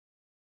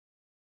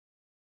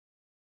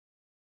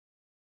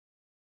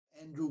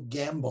Andrew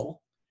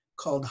Gamble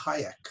called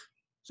Hayek.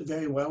 It's a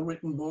very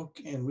well-written book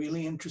and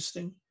really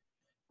interesting.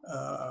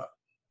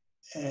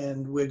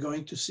 And we're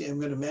going to see, I'm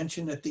going to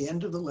mention at the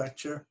end of the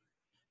lecture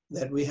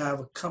that we have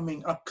a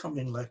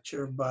upcoming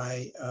lecture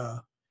by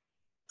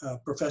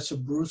Professor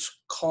Bruce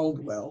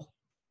Caldwell,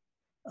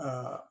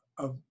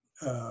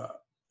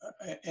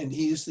 and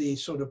he's the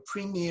sort of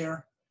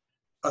premier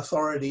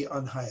authority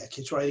on Hayek.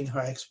 He's writing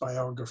Hayek's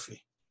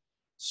biography.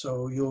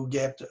 So you'll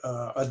get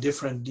a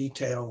different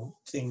detail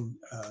thing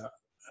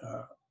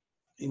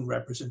in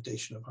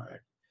representation of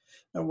Hayek.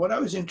 Now, what I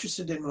was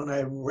interested in when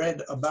I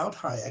read about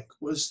Hayek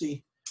was the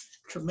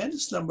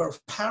tremendous number of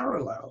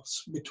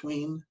parallels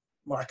between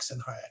Marx and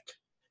Hayek.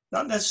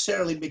 Not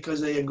necessarily because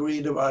they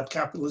agreed about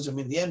capitalism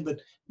in the end, but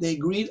they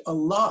agreed a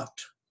lot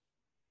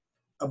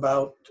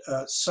about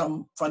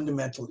some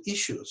fundamental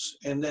issues,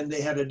 and then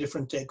they had a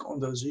different take on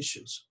those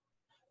issues.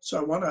 So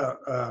I want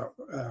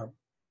to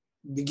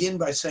begin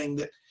by saying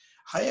that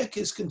Hayek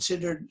is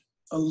considered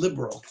a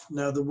liberal.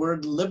 Now, the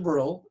word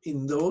liberal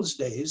in those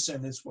days,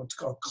 and it's what's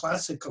called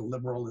classical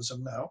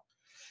liberalism now,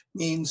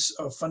 means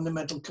a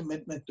fundamental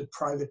commitment to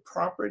private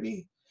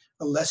property,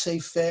 a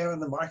laissez-faire in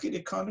the market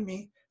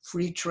economy,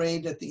 free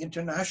trade at the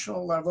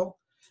international level,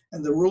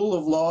 and the rule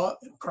of law,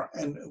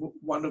 and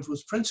one of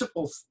whose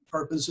principal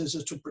purposes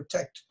is to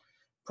protect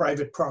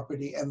private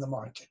property and the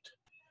market.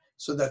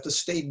 So that the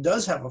state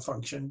does have a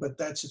function, but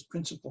that's its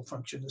principal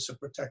function, is to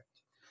protect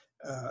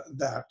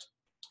that.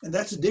 And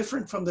that's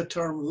different from the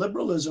term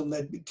liberalism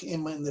that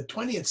became in the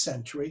 20th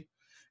century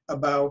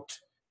about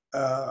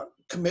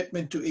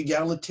commitment to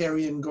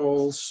egalitarian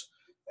goals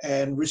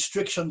and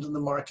restrictions on the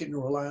market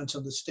and reliance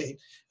on the state.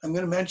 I'm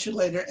going to mention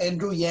later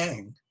Andrew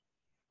Yang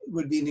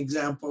would be an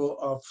example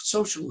of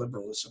social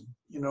liberalism.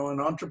 You know, an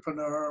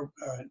entrepreneur,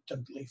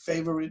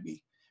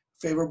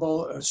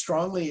 favorable,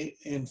 strongly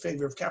in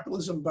favor of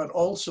capitalism, but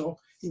also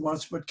he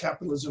wants to put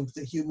capitalism with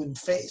the human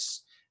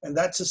face. And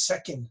that's a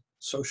second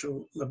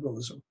social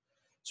liberalism.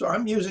 So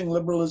I'm using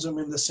liberalism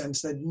in the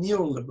sense that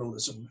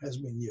neoliberalism has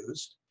been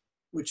used,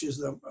 which is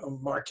the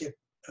market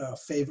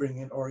favoring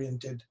and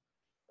oriented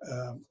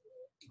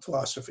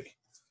philosophy.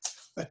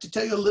 But to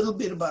tell you a little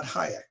bit about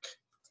Hayek,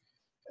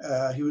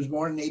 he was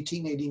born in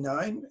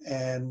 1889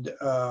 and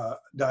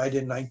died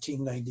in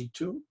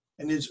 1992.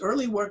 And his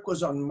early work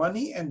was on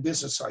money and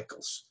business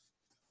cycles.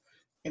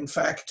 In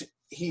fact,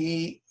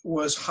 he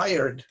was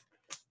hired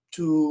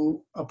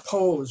to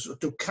oppose, or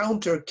to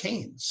counter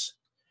Keynes.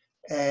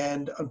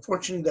 And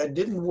unfortunately, that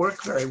didn't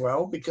work very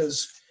well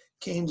because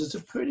Keynes is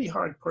a pretty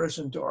hard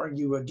person to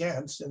argue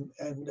against.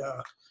 And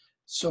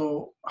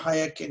so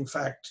Hayek, in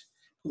fact,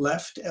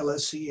 left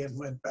LSE and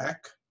went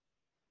back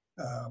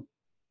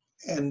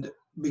and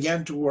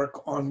began to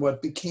work on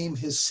what became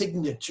his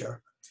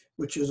signature,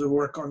 which is a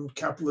work on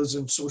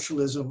capitalism,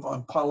 socialism,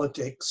 on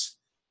politics,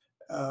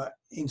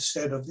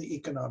 instead of the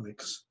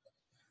economics.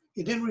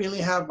 He didn't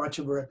really have much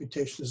of a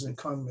reputation as an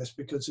economist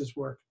because his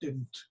work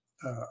didn't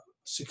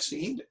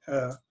succeed.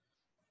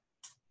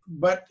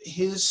 But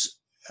his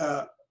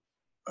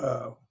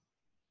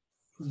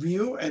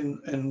view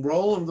and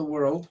role in the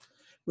world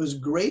was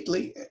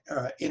greatly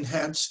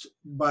enhanced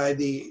by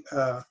the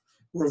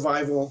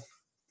revival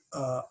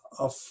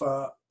of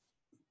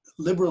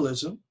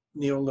liberalism,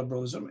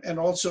 neoliberalism, and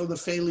also the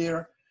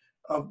failure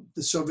of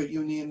the Soviet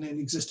Union and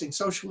existing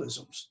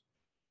socialisms.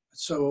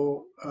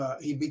 So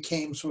he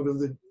became sort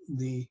of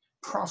the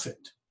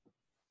prophet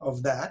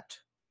of that,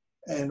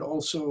 and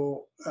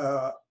also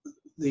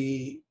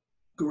the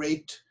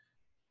great,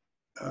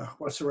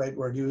 what's the right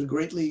word? He was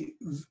greatly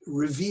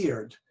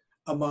revered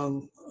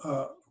among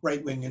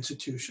right-wing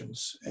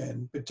institutions,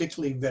 and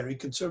particularly very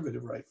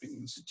conservative right-wing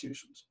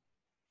institutions.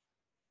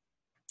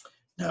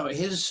 Now,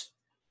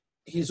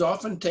 he's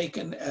often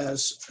taken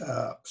as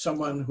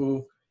someone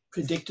who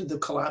predicted the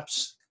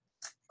collapse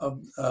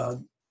of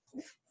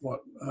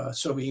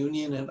Soviet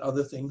Union and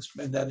other things,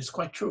 and that is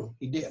quite true,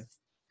 he did.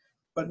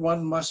 But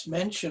one must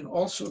mention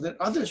also that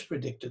others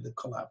predicted the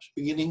collapse,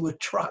 beginning with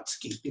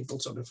Trotsky, people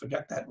sort of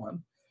forget that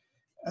one,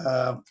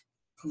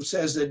 who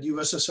says that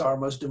USSR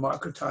must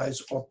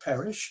democratize or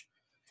perish,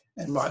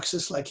 and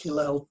Marxists like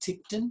Hillel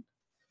Tipton,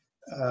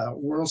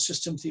 world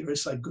system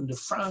theorists like Günter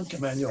Frank,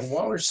 Emanuel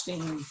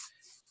Wallerstein,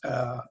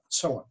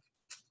 so on.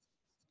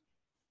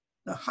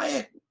 Now,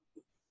 Hayek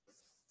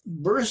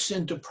burst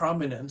into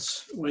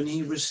prominence when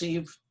he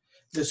received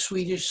the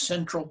Swedish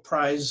Central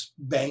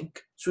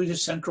Bank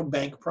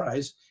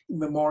Prize in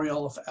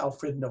memorial of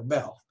Alfred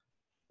Nobel.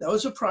 That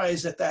was a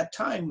prize at that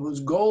time whose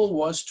goal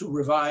was to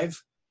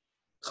revive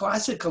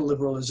classical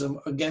liberalism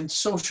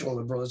against social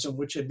liberalism,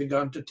 which had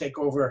begun to take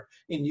over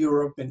in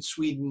Europe and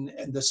Sweden,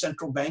 and the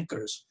central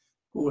bankers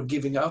who were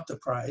giving out the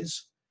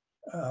prize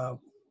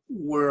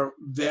were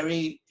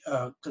very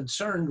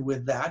concerned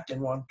with that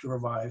and wanted to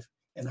revive,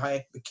 and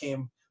Hayek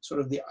became sort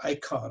of the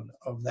icon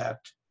of that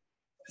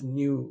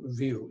new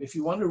view. If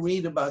you want to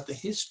read about the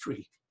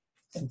history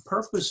and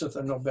purpose of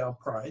the Nobel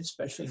Prize,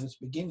 especially in its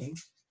beginning,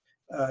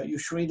 you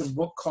should read a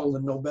book called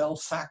The Nobel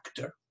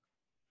Factor,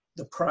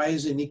 The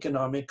Prize in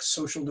Economics,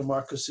 Social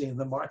Democracy, and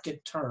the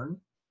Market Turn,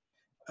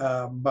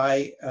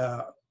 by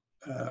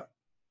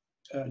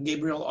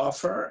Gabriel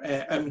Offer,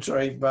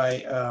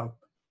 by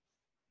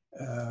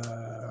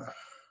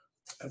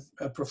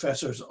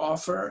Professors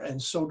Offer and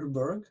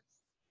Soderberg.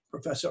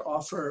 Professor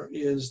Offer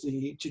is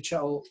the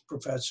Tichel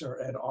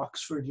professor at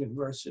Oxford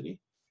University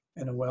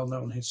and a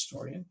well-known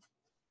historian.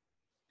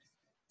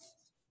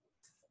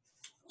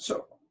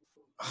 So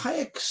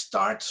Hayek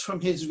starts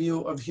from his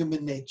view of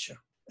human nature.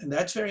 And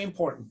that's very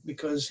important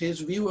because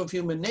his view of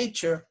human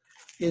nature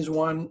is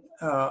one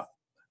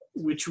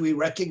which we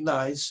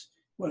recognize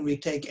when we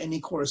take any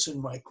course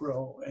in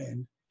micro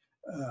and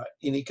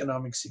in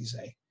economics these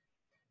days.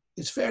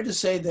 It's fair to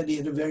say that he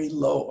had a very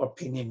low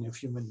opinion of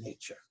human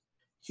nature.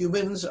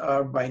 Humans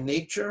are by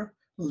nature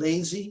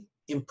lazy,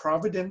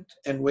 improvident,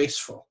 and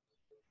wasteful.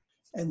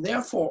 And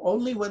therefore,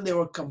 only when they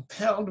were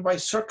compelled by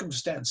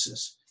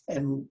circumstances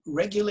and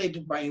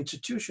regulated by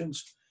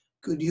institutions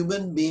could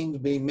human beings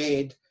be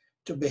made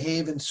to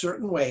behave in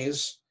certain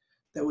ways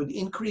that would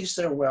increase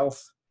their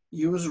wealth,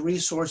 use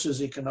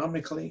resources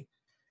economically,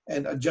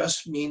 and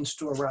adjust means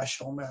to a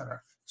rational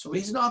manner. So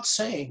he's not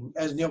saying,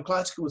 as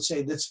neoclassical would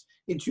say, that's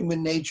in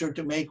human nature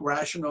to make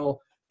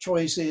rational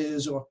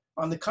choices, or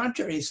on the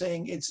contrary, he's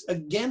saying it's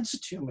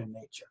against human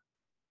nature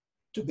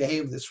to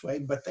behave this way,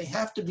 but they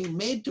have to be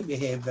made to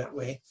behave that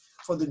way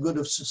for the good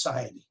of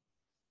society.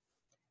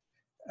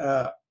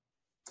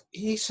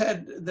 He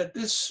said that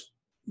this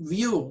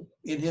view,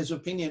 in his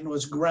opinion,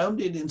 was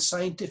grounded in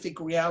scientific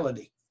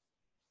reality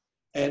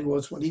and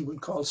was what he would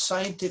call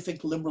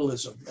scientific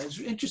liberalism. It's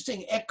an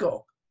interesting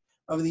echo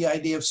of the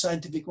idea of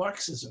scientific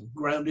Marxism,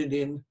 grounded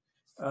in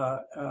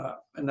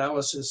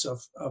analysis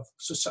of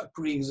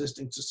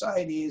pre-existing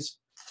societies.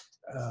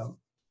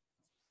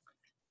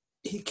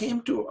 He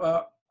came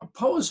to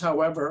oppose,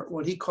 however,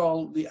 what he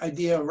called the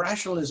idea of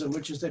rationalism,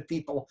 which is that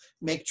people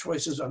make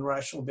choices on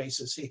rational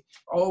basis. He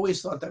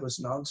always thought that was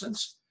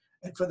nonsense.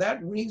 And for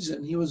that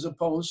reason, he was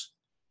opposed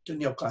to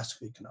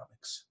neoclassical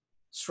economics,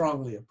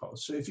 strongly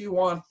opposed. So if you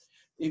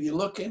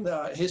look in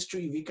the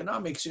history of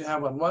economics, you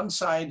have on one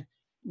side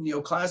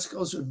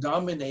neoclassicals who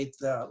dominate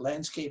the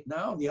landscape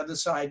now, on the other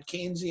side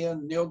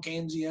Keynesian,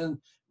 neo-Keynesian,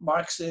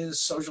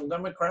 Marxists, social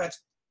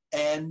democrats,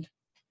 and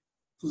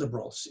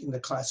liberals in the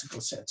classical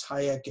sense,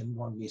 Hayek and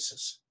von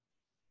Mises.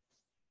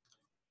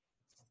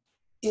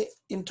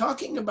 In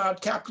talking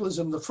about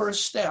capitalism, the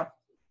first step,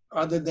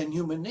 other than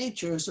human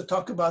nature, is to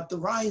talk about the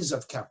rise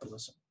of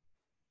capitalism.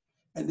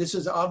 And this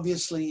is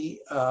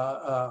obviously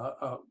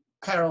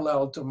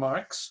parallel to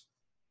Marx.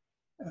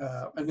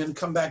 I'm going to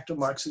come back to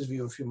Marx's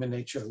view of human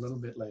nature a little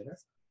bit later.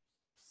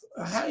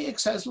 Hayek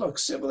says, look,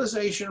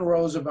 civilization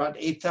rose about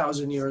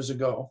 8,000 years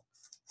ago,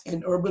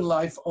 and urban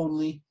life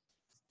only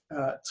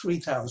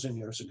 3,000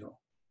 years ago,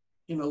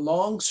 in a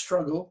long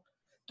struggle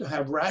to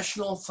have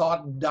rational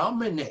thought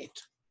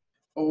dominate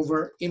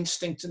over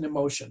instincts and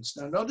emotions.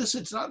 Now notice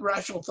it's not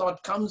rational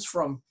thought comes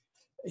from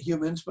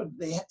humans, but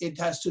it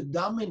has to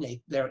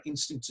dominate their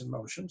instincts and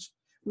emotions,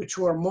 which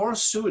were more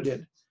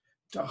suited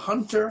to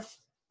hunter,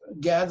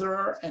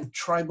 gatherer, and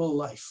tribal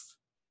life.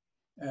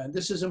 And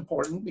this is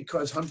important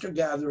because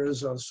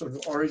hunter-gatherers are sort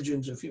of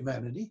origins of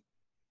humanity.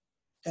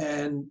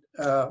 And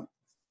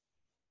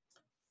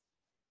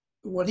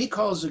what he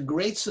calls a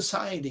great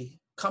society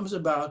comes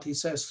about, he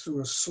says,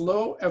 through a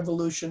slow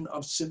evolution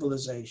of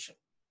civilization.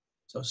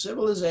 So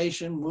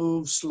civilization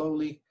moves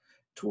slowly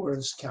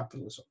towards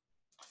capitalism.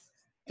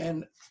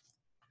 And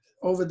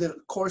over the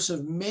course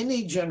of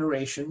many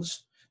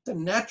generations, the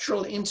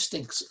natural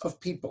instincts of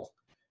people,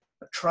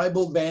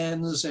 tribal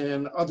bands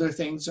and other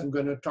things I'm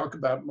going to talk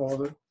about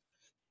more,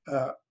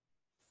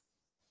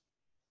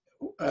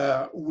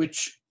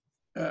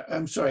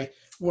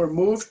 were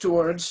moved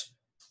towards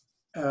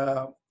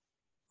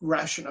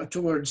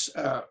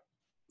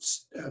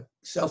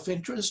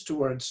self-interest,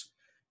 towards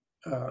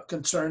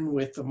concern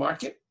with the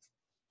market.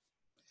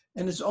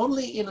 And it's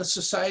only in a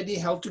society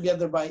held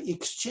together by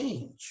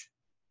exchange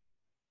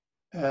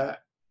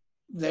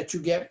that you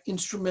get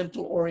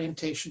instrumental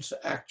orientations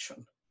to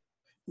action.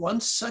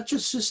 Once such a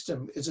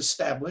system is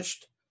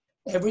established,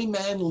 every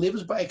man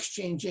lives by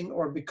exchanging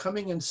or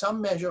becoming in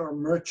some measure a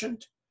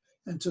merchant,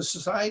 and so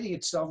society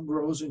itself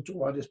grows into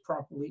what is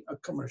properly a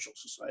commercial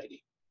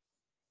society.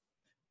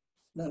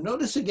 Now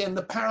notice again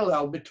the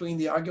parallel between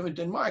the argument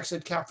in Marx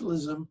that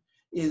capitalism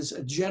is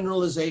a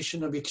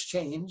generalization of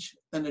exchange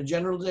and a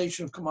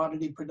generalization of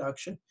commodity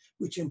production,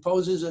 which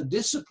imposes a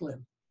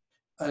discipline,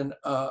 and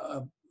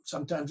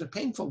sometimes a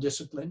painful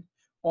discipline,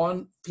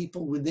 on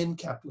people within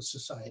capitalist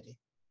society.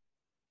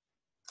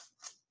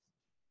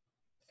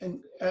 And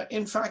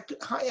in fact,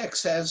 Hayek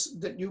says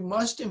that you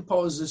must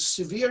impose a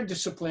severe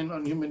discipline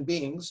on human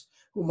beings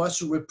who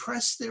must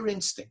repress their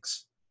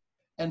instincts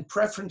and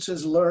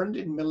preferences learned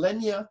in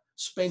millennia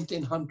spent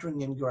in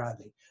hunting and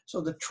gathering.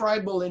 So the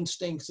tribal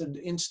instincts and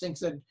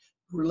instincts that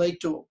relate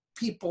to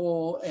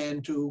people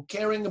and to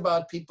caring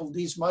about people,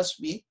 these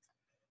must be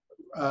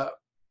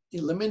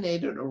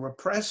eliminated or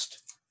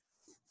repressed.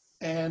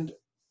 And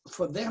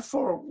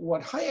therefore,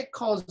 what Hayek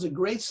calls a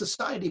great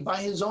society, by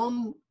his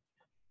own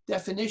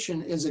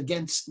definition, is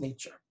against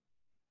nature.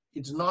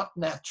 It's not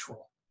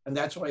natural. And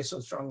that's why it's so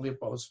strongly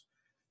opposed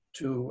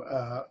to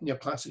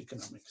neoclassical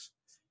economics.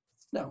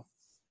 Now,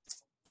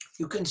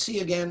 you can see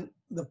again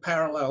the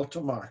parallel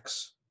to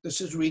Marx.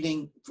 This is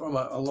reading from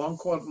a long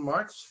quote from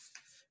Marx,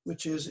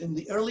 which is, in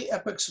the early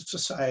epochs of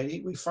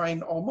society, we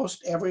find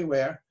almost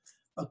everywhere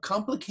a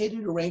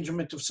complicated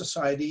arrangement of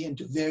society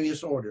into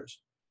various orders,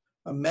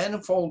 a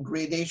manifold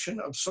gradation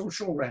of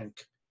social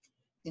rank.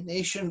 In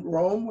ancient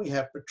Rome, we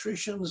have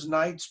patricians,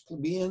 knights,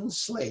 plebeians,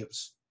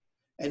 slaves.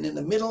 And in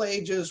the Middle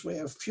Ages, we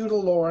have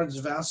feudal lords,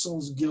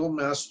 vassals, guild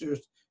masters,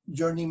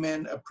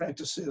 journeymen,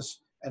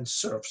 apprentices, and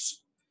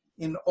serfs.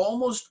 In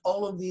almost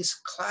all of these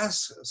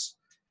classes,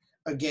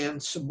 again,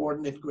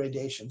 subordinate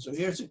gradation. So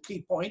here's a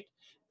key point,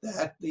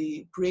 that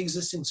the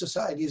pre-existing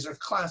societies are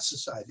class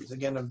societies.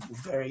 Again, a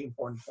very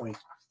important point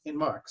in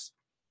Marx.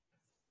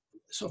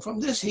 So from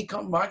this,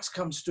 Marx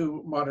comes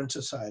to modern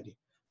society.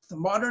 The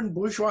modern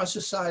bourgeois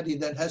society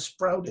that has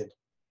sprouted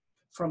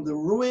from the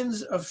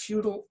ruins of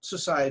feudal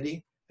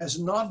society has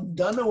not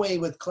done away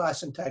with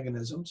class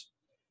antagonisms,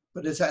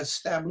 but it has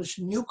established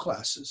new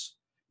classes,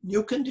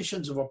 new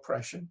conditions of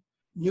oppression,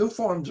 new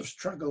forms of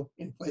struggle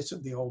in place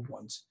of the old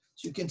ones.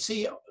 So you can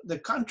see the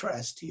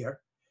contrast here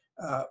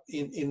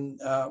in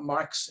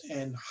Marx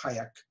and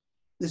Hayek.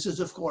 This is,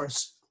 of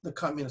course, the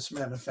Communist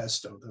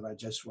Manifesto that I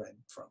just read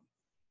from.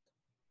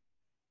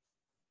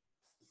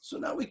 So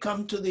now we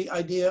come to the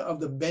idea of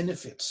the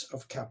benefits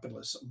of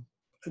capitalism.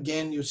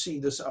 Again, you see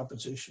this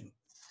opposition.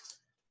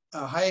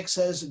 Hayek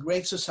says a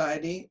great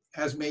society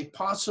has made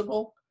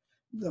possible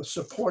the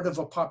support of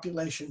a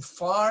population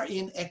far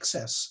in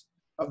excess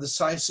of the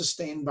size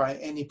sustained by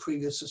any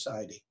previous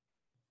society.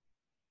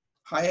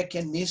 Hayek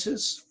and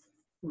Mises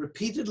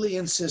repeatedly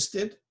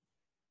insisted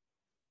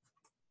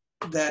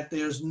that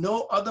there's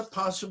no other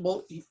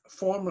possible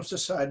form of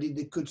society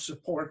that could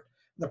support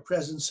the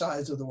present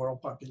size of the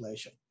world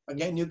population.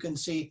 Again, you can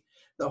see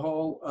the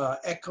whole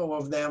echo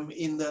of them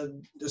in the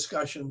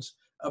discussions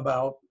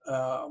about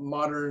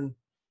modern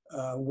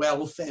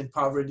wealth and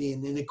poverty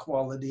and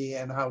inequality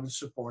and how to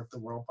support the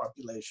world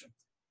population.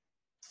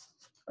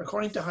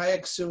 According to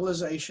Hayek,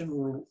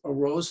 civilization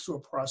arose through a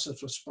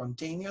process of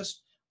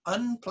spontaneous,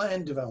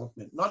 unplanned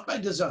development, not by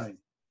design.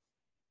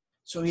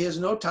 So he has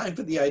no time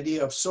for the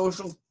idea of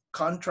social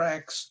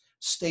contracts,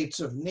 states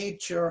of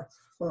nature,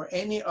 or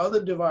any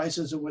other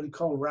devices of what he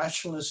called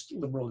rationalist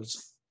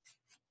liberalism.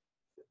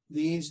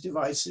 These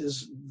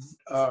devices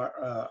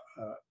are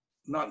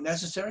not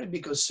necessary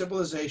because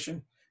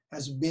civilization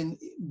has been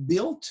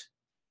built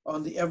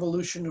on the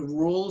evolution of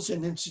rules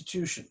and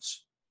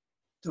institutions,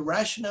 the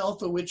rationale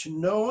for which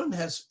no one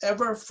has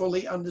ever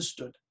fully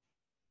understood.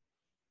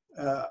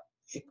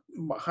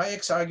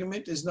 Hayek's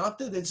argument is not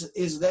that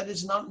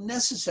it's not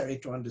necessary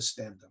to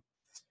understand them.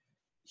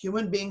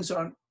 Human beings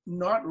are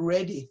not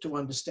ready to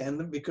understand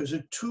them because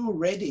they're too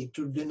ready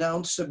to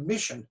denounce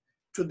submission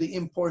to the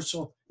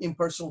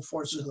impersonal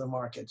forces of the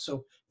market.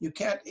 So you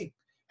can't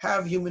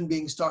have human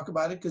beings talk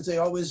about it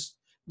because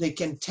they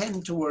can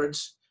tend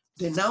towards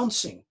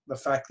denouncing the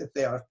fact that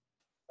they are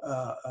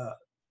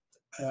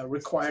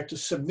required to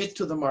submit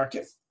to the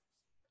market.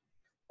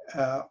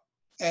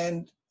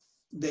 And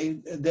they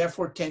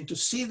therefore tend to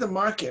see the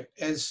market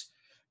as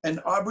an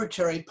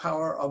arbitrary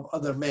power of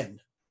other men,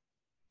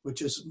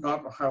 which is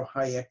not how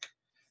Hayek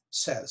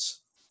says.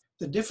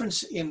 The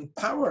difference in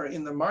power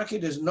in the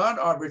market is not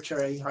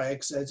arbitrary,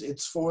 Hayek says,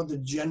 it's for the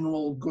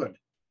general good.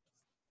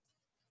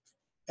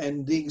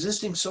 And the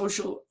existing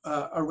social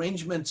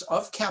arrangements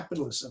of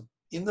capitalism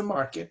in the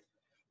market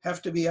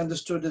have to be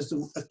understood as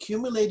the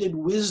accumulated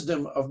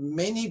wisdom of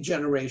many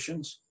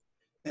generations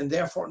and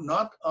therefore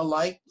not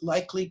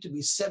likely to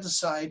be set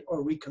aside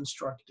or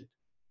reconstructed.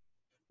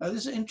 Now,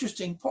 this is an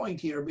interesting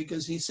point here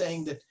because he's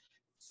saying that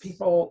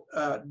people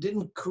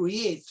didn't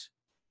create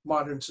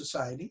modern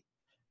society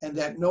and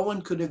that no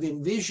one could have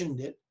envisioned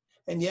it.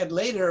 And yet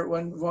later,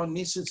 when von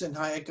Mises and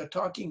Hayek are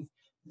talking,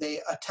 they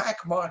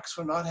attack Marx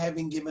for not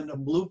having given a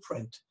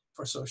blueprint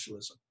for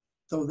socialism.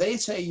 So they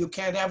say you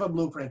can't have a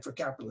blueprint for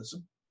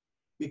capitalism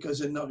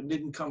because it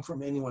didn't come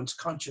from anyone's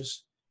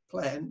conscious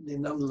plan. They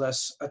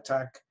nonetheless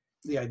attack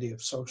the idea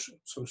of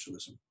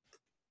socialism.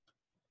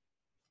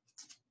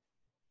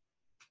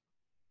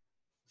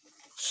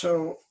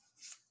 So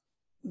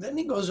then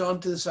he goes on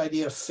to this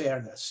idea of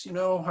fairness. You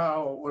know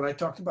how when I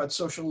talked about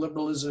social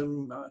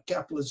liberalism,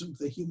 capitalism,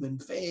 the human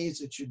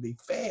phase, it should be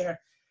fair.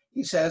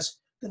 He says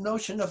the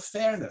notion of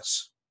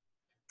fairness,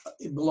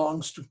 it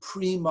belongs to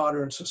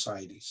pre-modern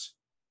societies.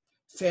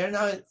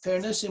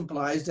 Fairness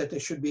implies that there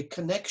should be a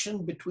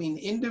connection between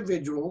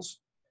individuals,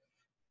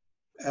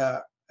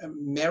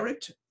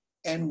 merit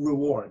and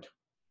reward.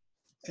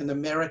 And the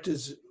merit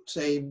is,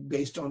 say,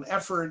 based on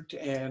effort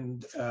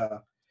and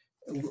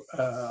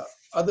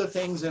other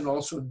things, and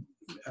also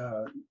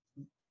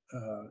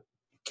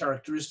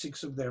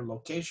characteristics of their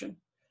location.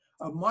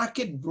 A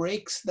market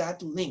breaks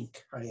that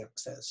link, Hayek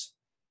says.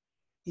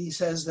 He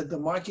says that the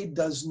market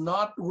does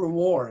not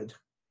reward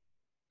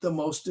the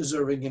most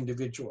deserving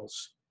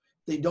individuals.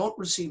 They don't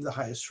receive the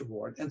highest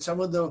reward. And some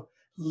of the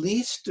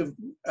least,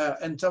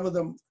 and some of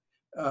the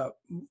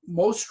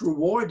most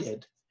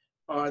rewarded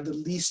are the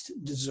least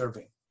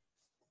deserving.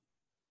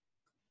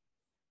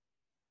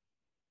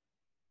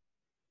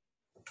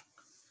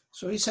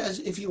 So he says,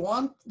 if you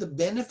want the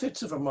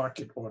benefits of a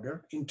market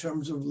order in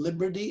terms of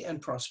liberty and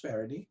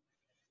prosperity,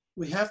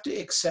 we have to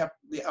accept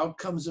the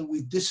outcomes that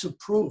we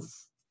disapprove.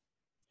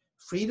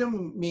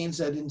 Freedom means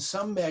that in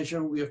some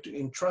measure, we have to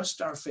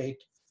entrust our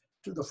fate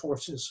to the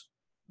forces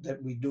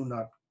that we do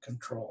not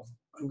control.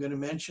 I'm going to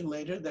mention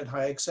later that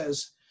Hayek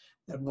says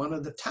that one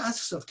of the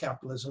tasks of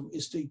capitalism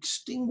is to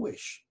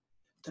extinguish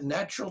the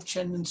natural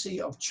tendency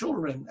of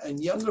children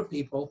and younger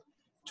people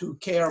to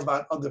care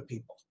about other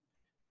people,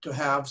 to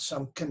have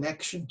some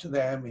connection to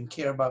them and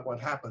care about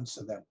what happens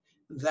to them.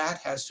 That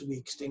has to be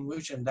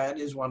extinguished, and that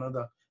is one of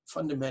the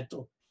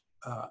fundamental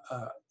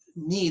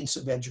needs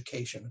of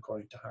education,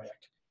 according to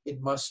Hayek.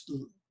 It must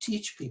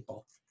teach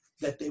people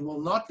that they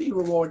will not be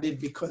rewarded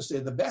because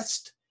they're the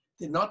best.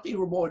 They'll not be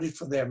rewarded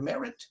for their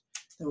merit.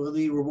 They will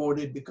be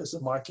rewarded because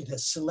the market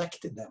has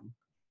selected them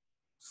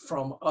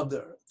from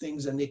other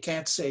things, and they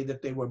can't say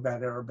that they were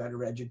better or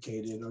better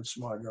educated or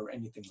smarter or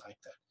anything like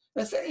that.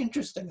 That's very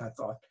interesting,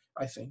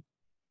 I think.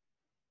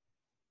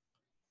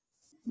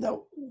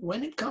 Now,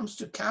 when it comes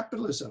to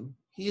capitalism,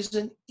 he is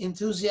an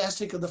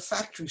enthusiastic of the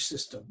factory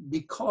system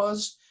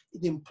because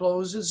it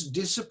imposes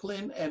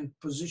discipline and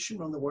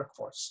position on the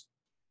workforce.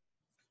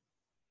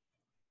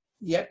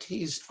 Yet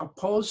he's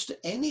opposed to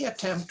any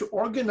attempt to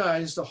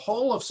organize the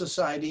whole of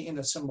society in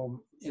a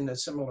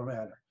similar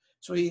manner.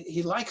 So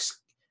he likes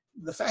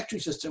the factory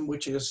system,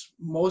 which is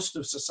most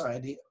of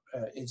society,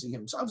 as he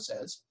himself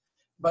says,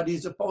 but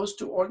he's opposed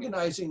to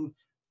organizing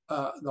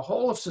the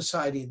whole of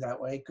society that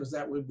way, because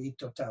that would be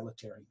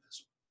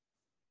totalitarianism.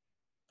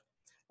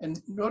 And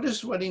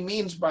notice what he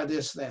means by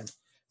this then.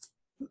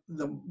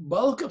 The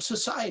bulk of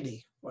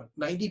society, what,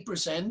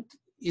 90%,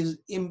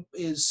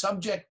 is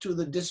subject to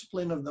the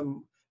discipline of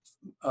the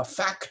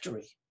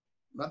factory,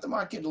 not the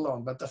market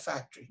alone, but the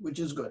factory, which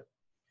is good.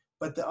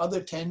 But the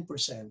other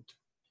 10%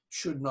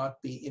 should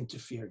not be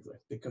interfered with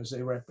because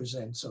they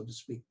represent, so to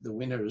speak, the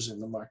winners in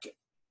the market.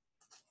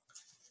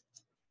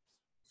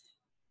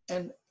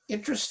 And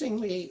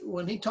interestingly,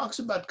 when he talks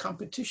about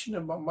competition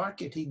in the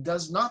market, he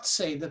does not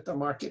say that the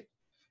market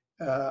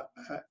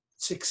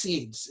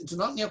succeeds. It's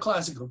not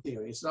neoclassical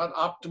theory. It's not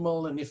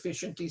optimal and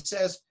efficient. He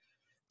says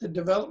the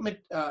development,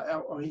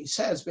 or he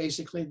says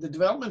basically, the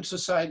development of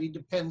society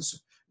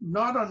depends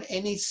not on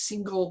any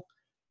single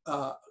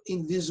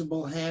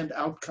invisible hand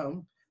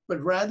outcome, but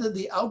rather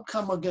the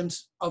outcome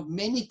of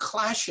many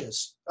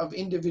clashes of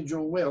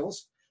individual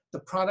wills, the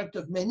product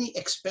of many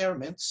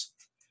experiments,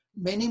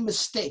 many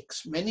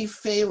mistakes, many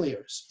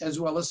failures, as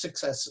well as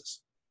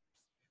successes.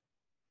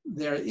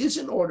 There is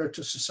an order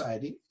to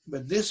society,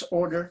 but this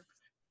order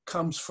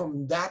comes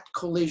from that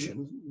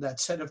collision, that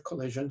set of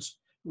collisions,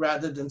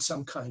 rather than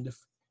some kind of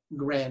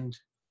grand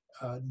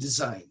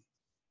design.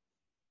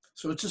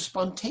 So it's a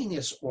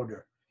spontaneous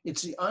order.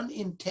 It's the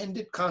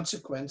unintended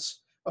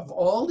consequence of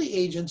all the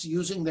agents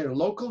using their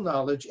local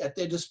knowledge at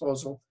their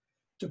disposal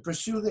to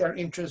pursue their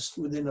interests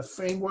within a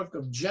framework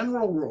of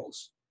general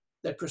rules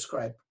that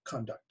prescribe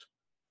conduct.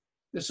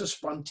 This is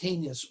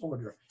spontaneous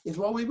order. It's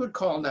what we would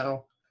call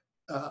now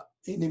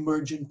an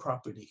emergent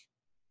property.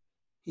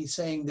 He's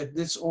saying that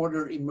this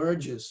order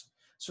emerges.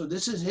 So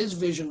this is his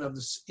vision of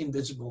this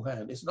invisible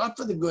hand. It's not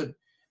for the good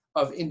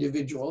of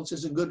individuals,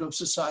 it's the good of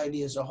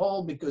society as a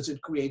whole because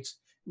it creates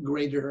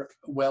greater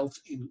wealth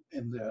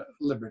and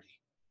liberty.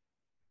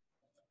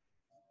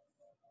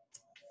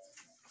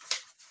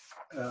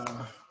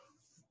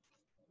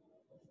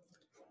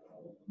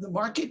 The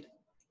market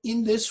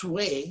in this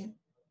way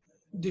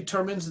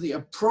determines the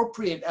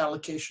appropriate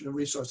allocation of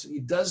resources. He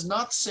does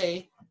not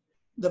say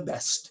the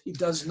best. He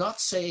does not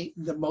say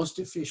the most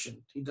efficient.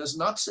 He does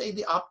not say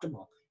the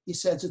optimal. He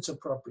says it's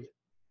appropriate.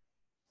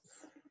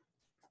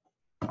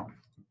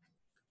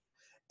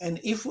 And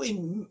if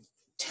we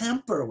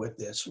tamper with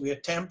this, we are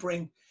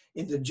tampering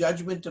in the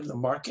judgment of the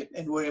market,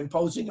 and we're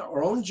imposing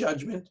our own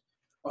judgment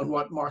on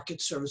what market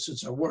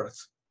services are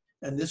worth.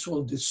 And this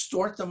will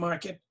distort the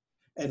market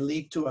and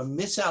lead to a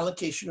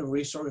misallocation of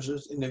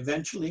resources and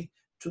eventually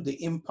to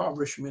the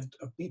impoverishment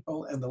of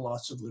people and the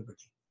loss of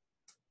liberty.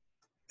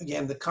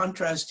 Again, the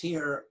contrast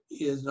here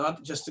is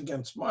not just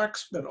against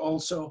Marx, but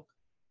also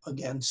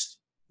against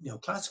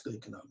neoclassical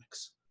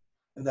economics.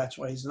 And that's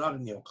why he's not a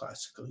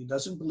neoclassical. He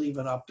doesn't believe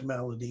in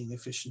optimality and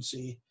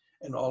efficiency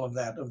and all of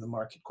that of the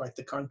market. Quite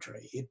the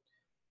contrary.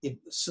 It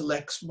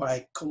selects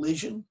by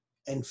collision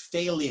and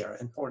failure,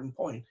 important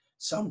point.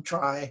 Some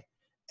try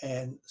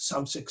and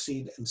some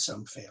succeed and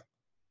some fail.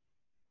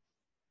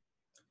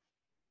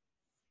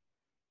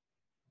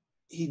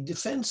 He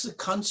defends the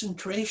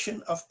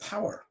concentration of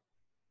power,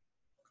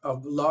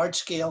 of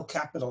large-scale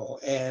capital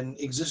and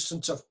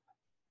existence of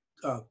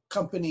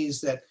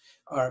companies that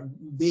are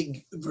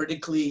big,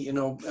 vertically,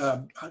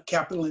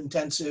 capital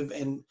intensive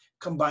and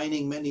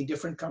combining many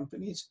different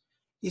companies.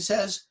 He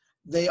says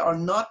they are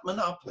not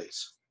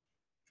monopolies,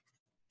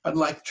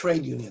 unlike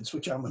trade unions,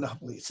 which are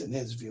monopolies in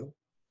his view,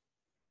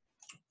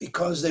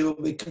 because they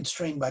will be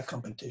constrained by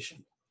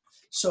competition.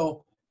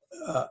 So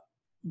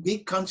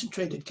big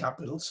concentrated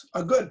capitals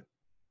are good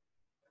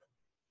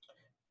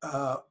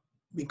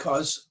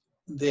because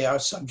they are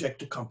subject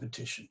to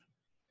competition.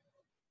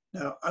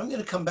 Now, I'm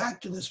going to come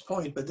back to this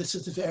point, but this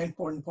is a very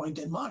important point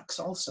in Marx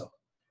also.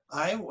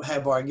 I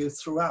have argued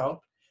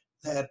throughout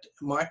that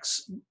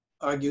Marx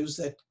argues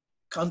that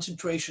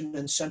concentration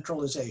and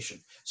centralization.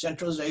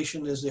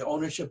 Centralization is the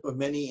ownership of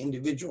many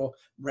individual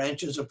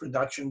branches of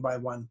production by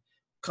one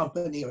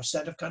company or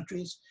set of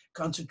countries.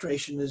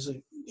 Concentration is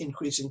an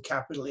increase in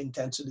capital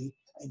intensity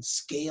and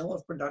scale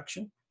of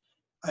production.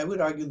 I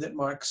would argue that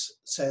Marx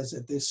says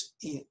that this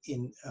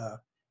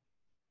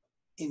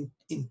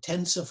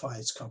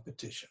intensifies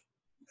competition.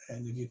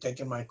 And if you've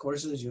taken my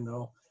courses, you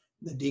know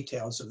the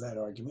details of that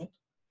argument.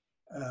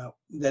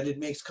 That it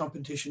makes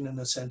competition, in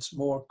a sense,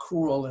 more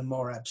cruel and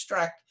more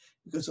abstract,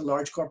 because a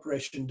large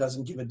corporation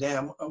doesn't give a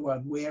damn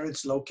about where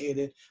it's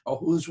located or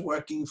who's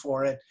working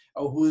for it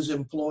or who's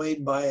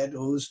employed by it, or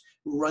who's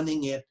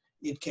running it.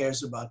 It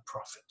cares about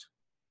profit.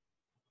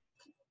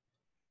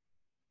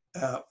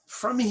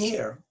 From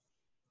here,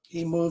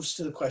 he moves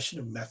to the question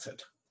of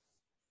method.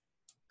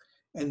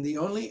 And the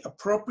only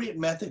appropriate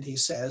method, he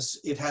says,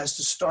 it has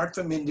to start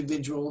from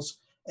individuals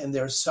and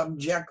their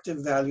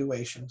subjective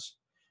valuations.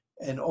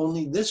 And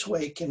only this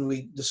way can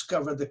we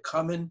discover the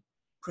common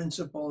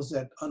principles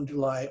that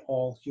underlie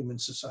all human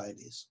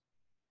societies.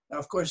 Now,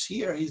 of course,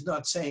 here he's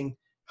not saying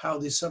how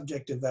these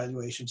subjective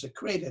valuations are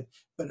created,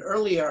 but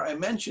earlier I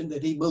mentioned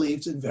that he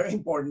believes it's very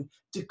important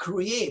to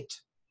create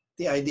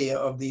the idea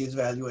of these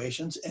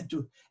valuations and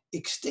to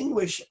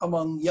extinguish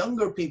among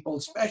younger people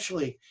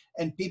especially,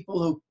 and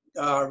people who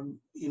are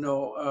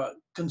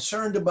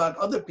concerned about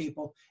other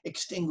people,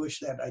 extinguish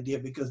that idea,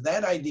 because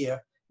that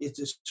idea is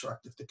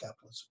destructive to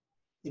capitalism.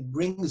 It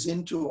brings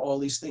into all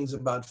these things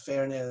about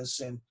fairness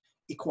and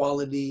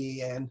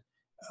equality and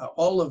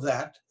all of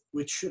that,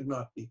 which should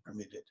not be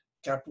permitted.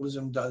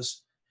 Capitalism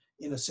does,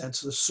 in a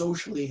sense, the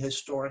socially,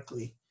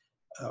 historically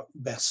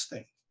best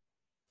thing.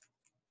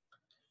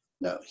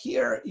 Now,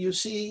 here you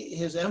see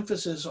his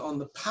emphasis on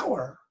the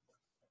power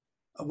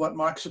of what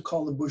Marx would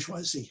call the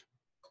bourgeoisie,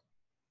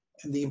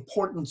 and the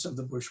importance of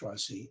the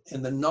bourgeoisie,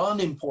 and the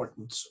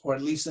non-importance, or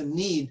at least the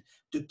need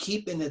to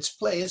keep in its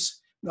place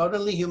not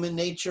only human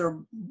nature,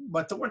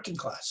 but the working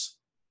class.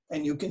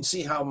 And you can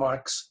see how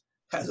Marx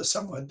has a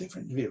somewhat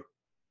different view.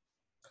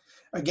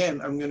 Again,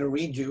 I'm going to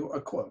read you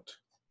a quote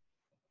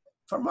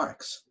from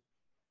Marx.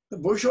 The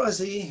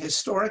bourgeoisie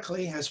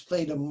historically has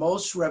played a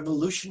most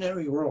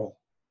revolutionary role.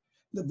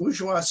 The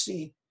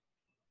bourgeoisie,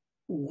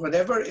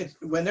 whenever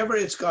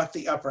it's got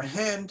the upper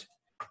hand,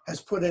 has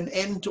put an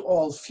end to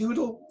all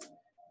feudal,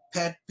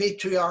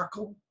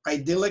 patriarchal,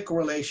 idyllic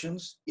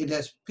relations. It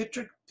has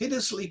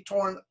pitilessly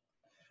torn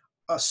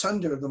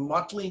asunder the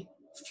motley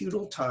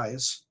feudal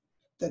ties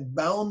that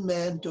bound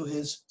man to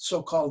his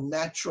so-called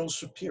natural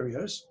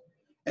superiors,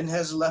 and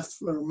has left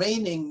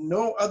remaining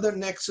no other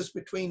nexus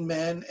between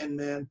man and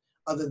man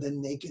other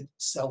than naked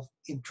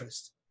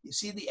self-interest. You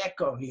see the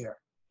echo here.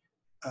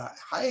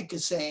 Hayek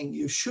is saying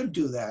you should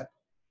do that,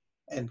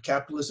 and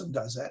capitalism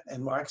does that,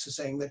 and Marx is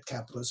saying that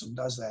capitalism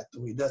does that,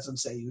 though he doesn't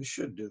say you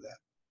should do that.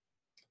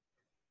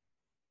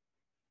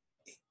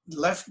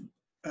 Left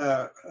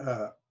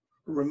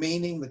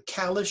remaining the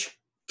callous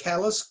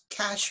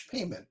cash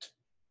payment.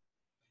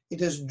 It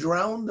has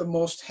drowned the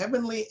most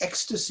heavenly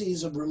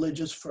ecstasies of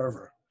religious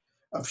fervor,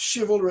 of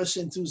chivalrous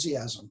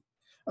enthusiasm,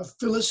 of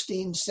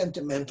Philistine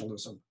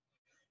sentimentalism,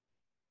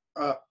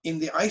 in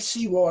the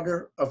icy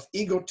water of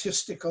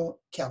egotistical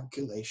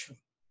calculation.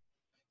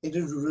 It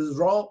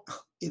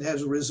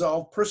has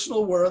resolved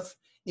personal worth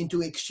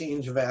into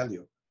exchange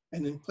value,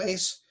 and in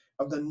place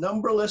of the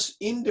numberless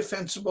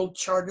indefensible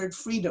chartered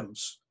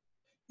freedoms,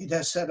 it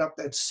has set up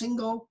that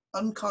single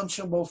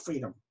unconscionable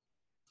freedom,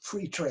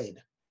 free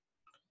trade.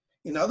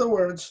 In other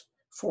words,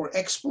 for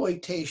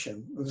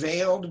exploitation,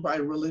 veiled by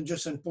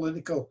religious and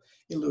political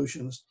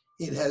illusions,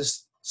 it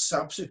has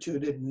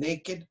substituted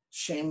naked,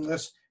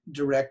 shameless,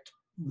 direct,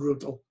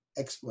 brutal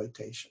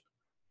exploitation.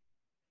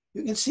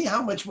 You can see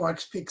how much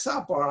Marx picks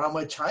up, or how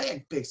much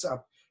Hayek picks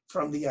up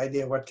from the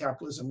idea of what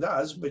capitalism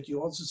does, but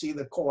you also see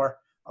the core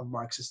of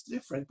Marx is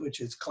different, which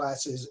is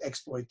classes,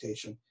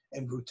 exploitation,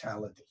 and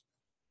brutality.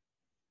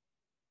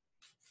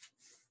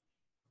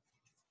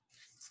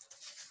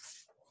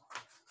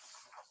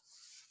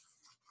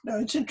 Now,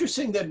 it's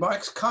interesting that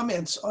Marx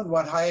comments on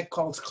what Hayek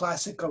calls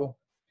classical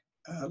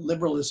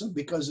liberalism,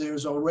 because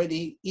there's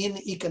already in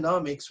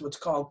economics what's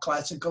called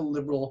classical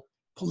liberal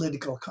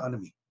political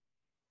economy.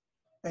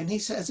 And he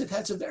says it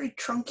has a very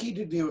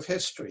truncated view of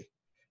history.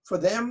 For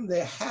them,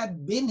 there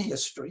had been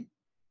history,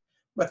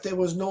 but there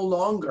was no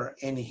longer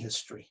any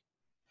history.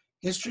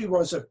 History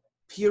was a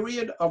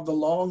period of the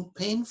long,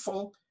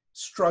 painful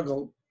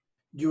struggle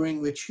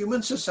during which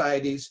human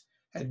societies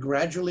had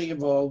gradually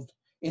evolved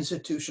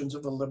institutions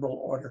of the liberal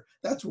order.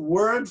 That's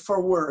word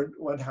for word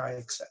what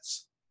Hayek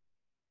says.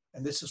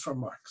 And this is from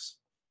Marx.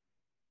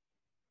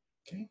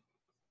 Okay.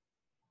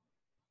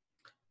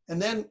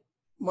 And then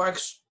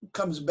Marx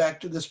comes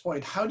back to this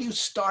point. How do you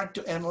start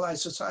to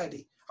analyze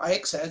society?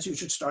 Hayek says you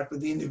should start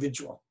with the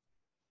individual,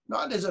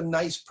 not as a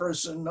nice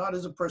person, not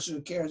as a person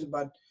who cares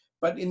about,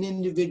 but an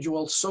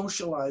individual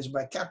socialized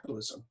by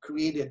capitalism,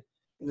 created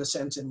in a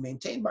sense and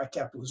maintained by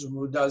capitalism,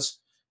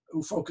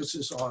 who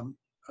focuses on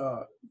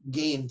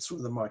gain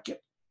through the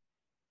market.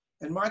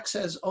 And Marx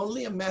says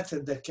only a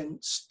method that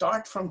can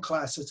start from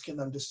classes can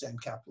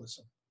understand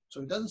capitalism. So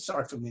he doesn't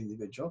start from the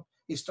individual.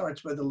 He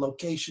starts by the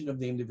location of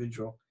the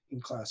individual in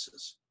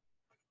classes.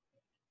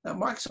 Now,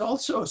 Marx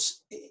also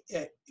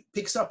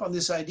picks up on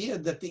this idea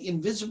that the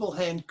invisible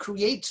hand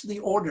creates the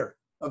order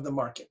of the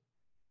market.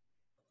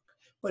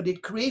 But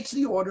it creates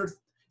the order,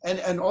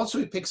 and also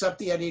he picks up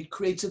the idea it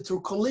creates it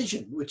through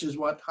collision, which is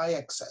what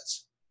Hayek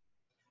says.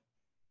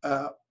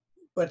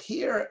 But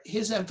here,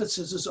 his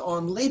emphasis is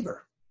on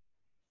labor,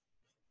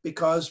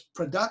 because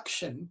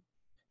production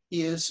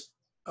is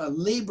a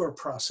labor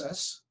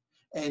process,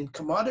 and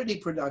commodity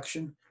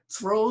production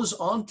throws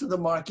onto the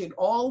market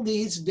all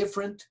these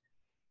different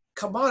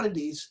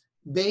commodities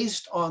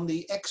based on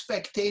the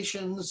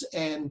expectations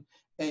and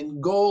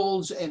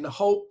goals and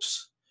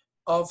hopes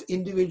of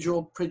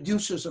individual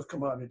producers of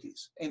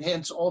commodities, and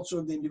hence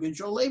also the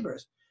individual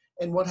laborers.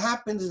 And what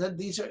happens is that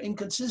these are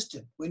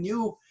inconsistent. When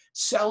you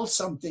sell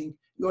something,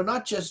 you're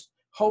not just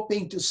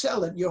hoping to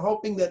sell it, you're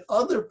hoping that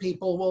other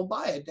people will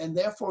buy it, and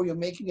therefore you're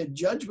making a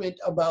judgment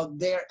about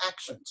their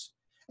actions.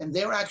 And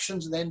their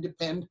actions then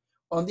depend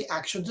on the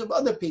actions of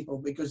other people,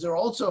 because they're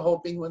also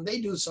hoping when they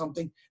do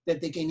something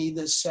that they can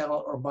either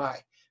sell or buy.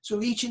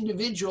 So each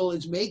individual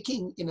is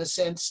making, in a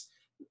sense,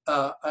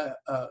 a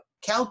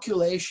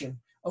calculation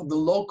of the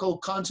local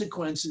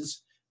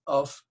consequences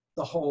of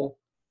the whole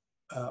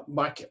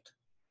market.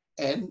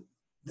 And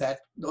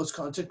that those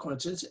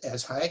consequences,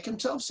 as Hayek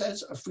himself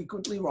says, are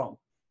frequently wrong.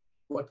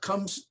 What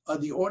comes,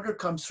 the order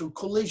comes through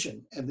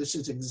collision. And this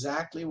is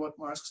exactly what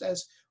Marx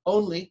says,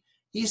 only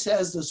he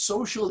says the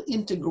social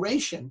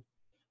integration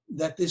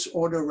that this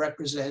order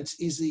represents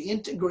is the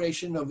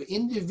integration of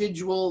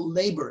individual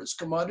laborers,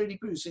 commodity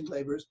producing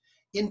laborers,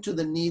 into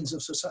the needs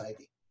of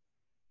society.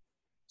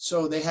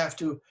 So they have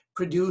to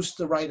produce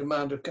the right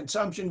amount of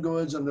consumption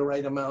goods and the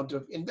right amount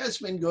of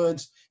investment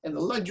goods and the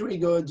luxury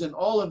goods and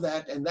all of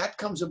that. And that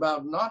comes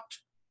about not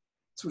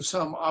through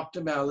some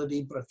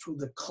optimality, but through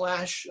the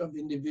clash of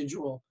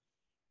individual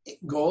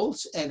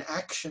goals and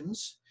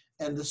actions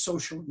and the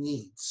social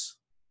needs.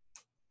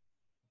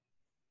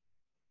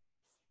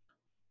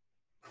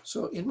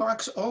 So in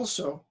Marx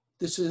also,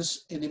 this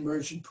is an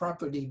emergent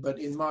property, but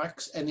in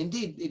Marx, and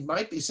indeed it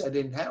might be said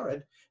in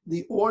Harrod,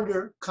 the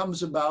order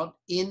comes about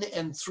in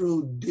and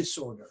through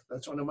disorder.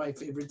 That's one of my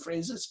favorite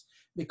phrases,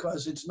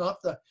 because it's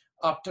not the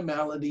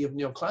optimality of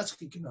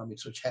neoclassical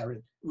economics,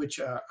 which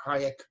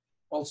Hayek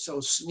also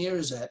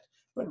sneers at,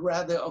 but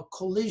rather a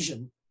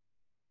collision,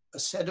 a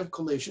set of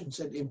collisions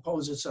that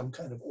imposes some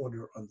kind of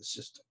order on the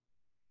system.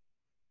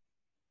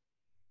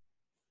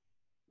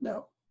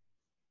 Now,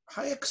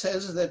 Hayek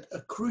says that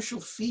a crucial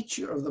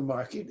feature of the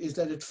market is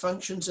that it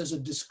functions as a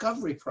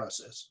discovery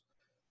process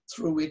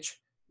through which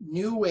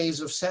new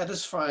ways of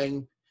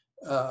satisfying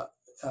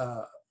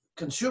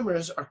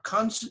consumers are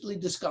constantly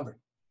discovered.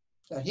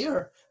 Now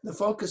here, the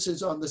focus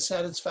is on the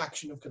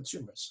satisfaction of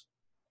consumers.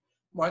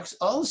 Marx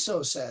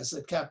also says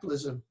that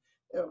capitalism,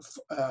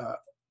 a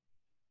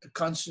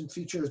constant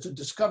feature, is the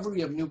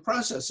discovery of new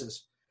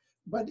processes,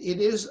 but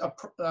it is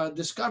a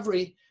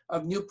discovery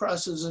of new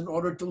processes in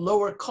order to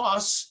lower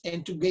costs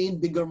and to gain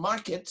bigger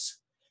markets,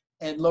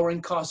 and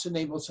lowering costs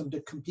enables them to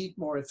compete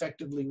more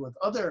effectively with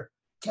other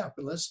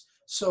capitalists.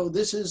 So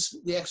this is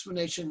the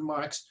explanation in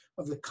Marx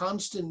of the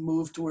constant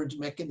move towards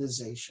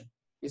mechanization.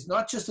 It's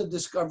not just a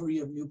discovery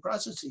of new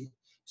processes,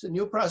 it's the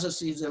new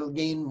processes that will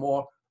gain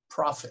more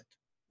profit.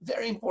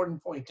 Very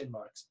important point in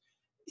Marx.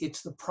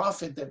 It's the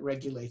profit that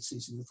regulates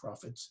these new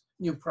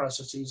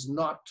processes,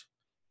 not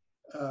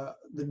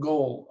the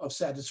goal of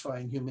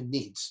satisfying human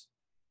needs.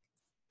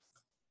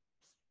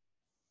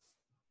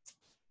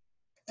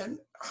 And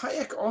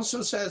Hayek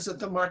also says that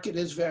the market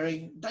is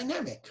very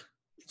dynamic.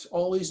 It's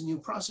always new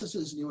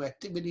processes, new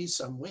activities,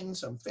 some win,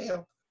 some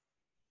fail.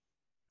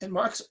 And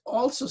Marx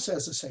also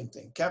says the same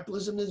thing.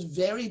 Capitalism is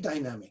very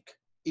dynamic.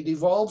 It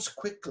evolves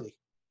quickly,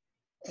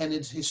 and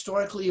it's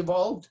historically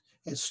evolved,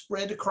 has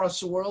spread across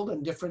the world,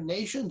 and different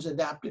nations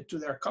adapted to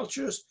their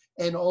cultures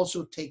and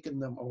also taken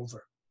them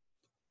over.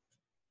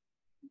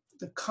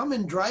 The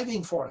common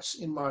driving force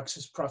in Marx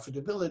is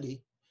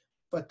profitability,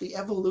 but the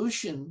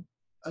evolution,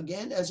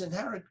 again, as in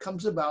Harrod,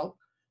 comes about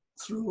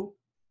through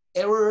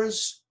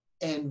errors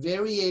and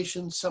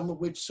variations, some of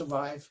which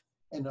survive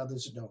and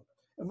others don't.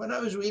 And when I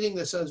was reading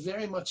this, I was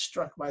very much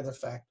struck by the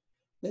fact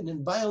that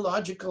in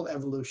biological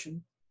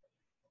evolution,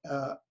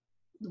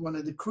 one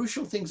of the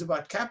crucial things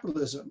about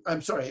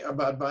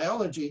about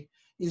biology,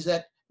 is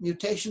that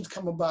mutations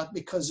come about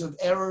because of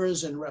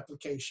errors in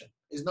replication.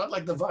 It's not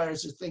like the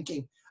virus is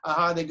thinking,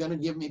 aha, they're going to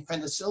give me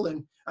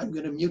penicillin, I'm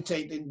going to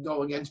mutate and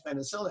go against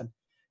penicillin.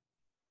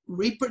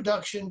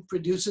 Reproduction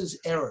produces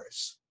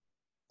errors.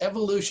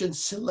 Evolution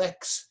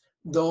selects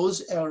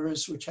those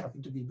errors which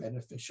happen to be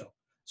beneficial.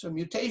 So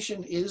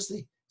mutation is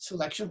the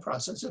selection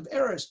process of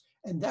errors.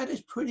 And that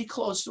is pretty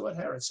close to what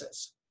Hayek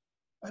says.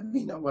 I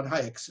mean, what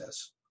Hayek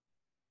says.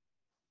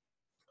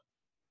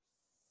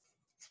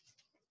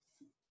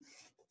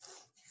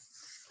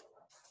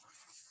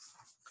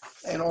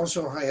 And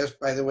also Hayek,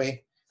 by the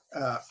way,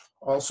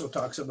 also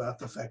talks about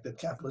the fact that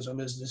capitalism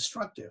is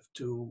destructive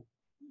to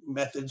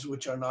methods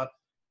which are not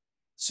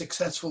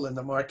successful in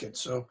the market.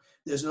 So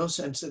there's no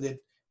sense that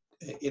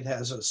it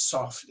has a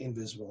soft,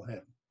 invisible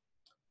hand.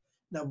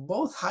 Now,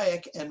 both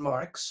Hayek and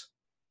Marx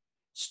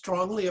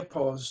strongly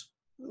oppose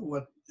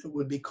what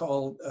would be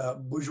called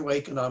bourgeois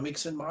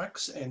economics in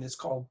Marx, and it's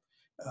called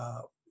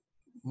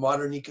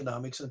modern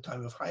economics in the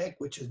time of Hayek,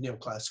 which is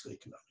neoclassical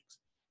economics.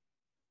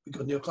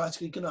 Because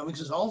neoclassical economics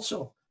is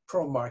also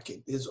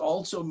pro-market, is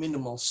also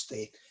minimal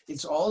state.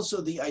 It's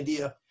also the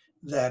idea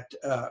that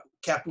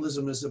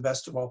capitalism is the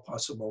best of all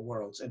possible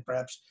worlds, and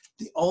perhaps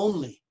the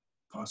only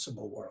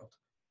possible world.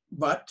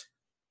 But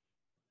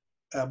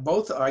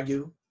both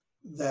argue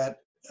that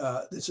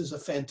this is a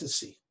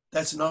fantasy.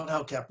 That's not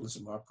how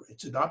capitalism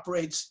operates. It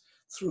operates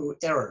through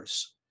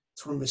errors,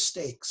 through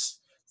mistakes,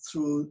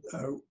 through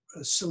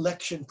a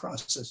selection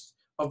process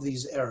of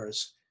these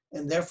errors.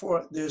 And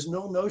therefore, there's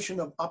no notion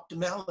of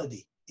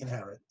optimality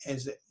inherent,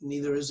 as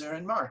neither is there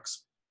in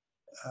Marx.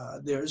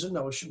 There is a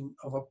notion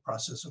of a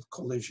process of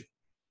collision.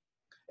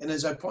 And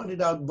as I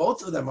pointed out,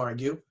 both of them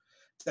argue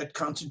that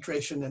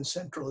concentration and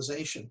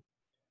centralization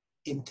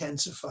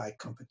intensify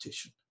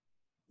competition,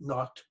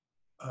 not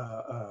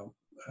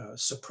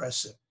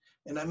suppress it.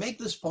 And I make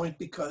this point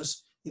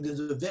because it is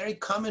a very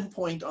common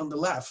point on the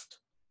left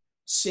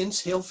since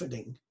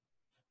Hilferding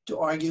to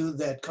argue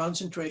that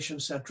concentration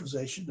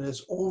centralization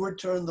has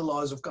overturned the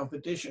laws of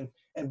competition,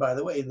 and by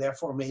the way,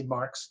 therefore made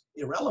Marx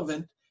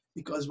irrelevant,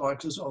 because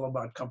Marx is all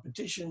about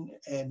competition,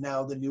 and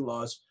now the new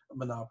laws of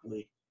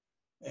monopoly.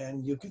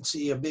 And you can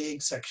see a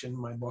big section in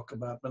my book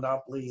about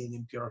monopoly and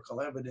empirical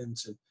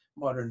evidence and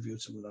modern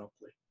views of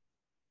monopoly.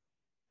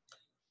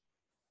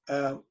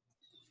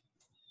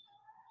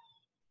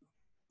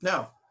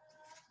 Now,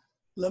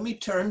 let me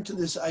turn to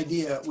this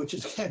idea, which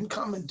is again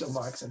common to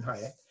Marx and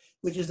Hayek,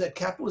 which is that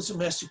capitalism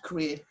has to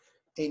create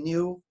a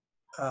new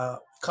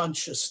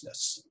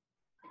consciousness.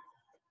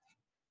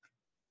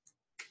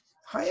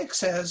 Hayek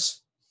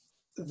says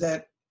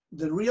that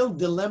the real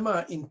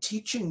dilemma in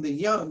teaching the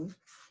young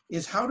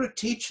is how to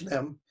teach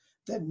them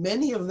that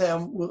many of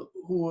them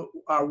who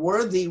are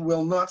worthy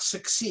will not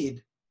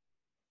succeed,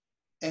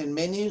 and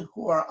many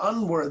who are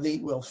unworthy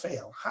will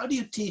fail. How do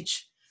you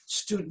teach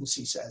students,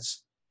 he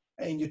says?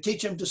 And you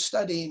teach them to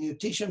study, and you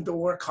teach them to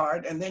work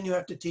hard, and then you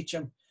have to teach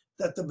them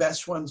that the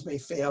best ones may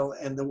fail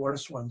and the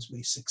worst ones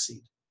may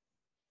succeed.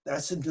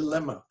 That's the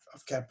dilemma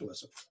of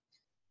capitalism.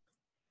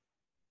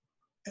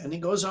 And he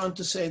goes on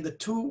to say the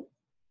two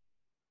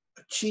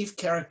chief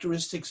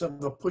characteristics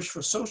of a push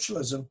for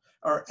socialism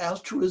are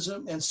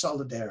altruism and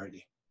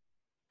solidarity.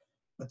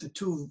 But the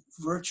two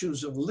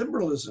virtues of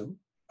liberalism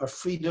are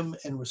freedom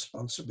and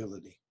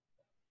responsibility.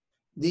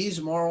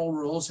 These moral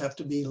rules have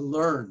to be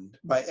learned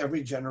by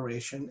every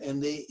generation,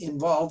 and they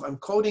involve, I'm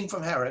quoting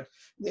from Hayek,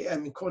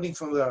 I'm quoting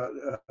from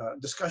the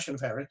discussion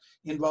of Hayek,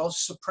 involves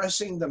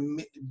suppressing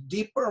the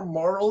deeper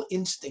moral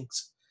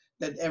instincts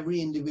that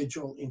every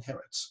individual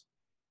inherits.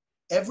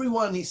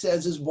 Everyone, he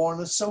says, is born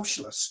a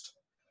socialist,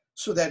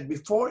 so that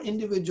before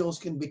individuals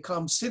can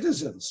become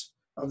citizens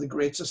of the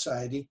great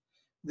society,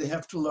 they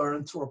have to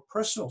learn through a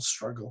personal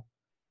struggle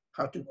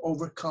how to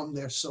overcome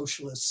their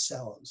socialist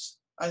selves.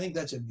 I think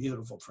that's a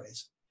beautiful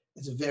phrase.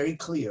 It's very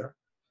clear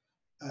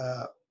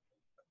that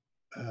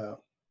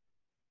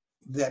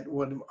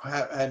what,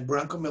 and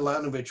Branko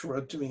Milanovic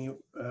wrote to me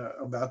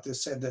about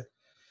this, said that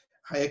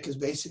Hayek is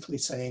basically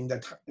saying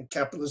that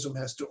capitalism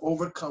has to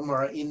overcome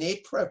our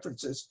innate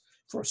preferences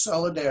for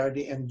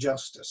solidarity and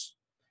justice.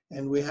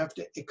 And we have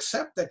to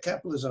accept that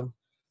capitalism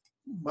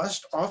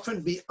must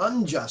often be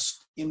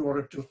unjust in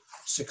order to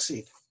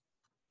succeed.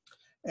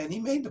 And he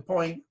made the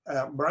point,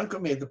 Branko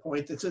made the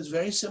point that it's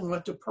very similar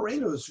to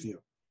Pareto's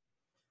view,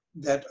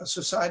 that a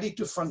society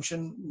to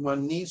function,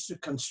 one needs to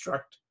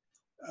construct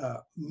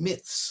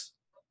myths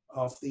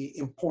of the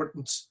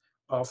importance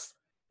of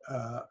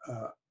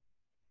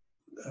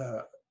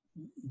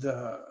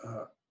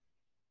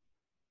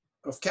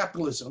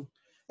capitalism.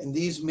 And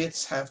these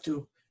myths have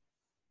to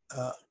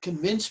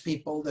convince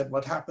people that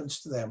what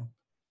happens to them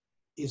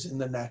is in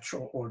the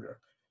natural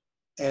order.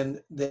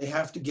 And they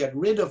have to get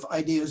rid of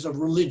ideas of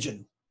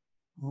religion,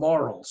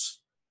 morals,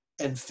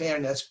 and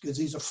fairness, because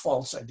these are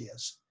false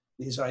ideas.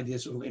 These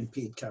ideas will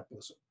impede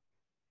capitalism.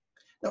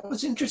 Now,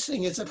 what's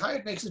interesting is that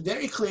Hayek makes it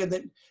very clear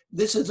that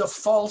this is a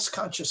false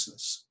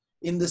consciousness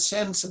in the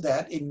sense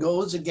that it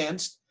goes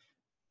against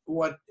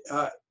what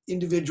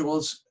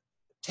individuals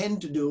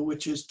tend to do,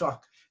 which is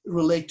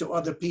relate to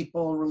other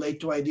people, relate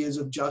to ideas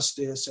of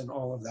justice and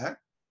all of that.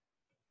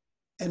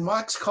 And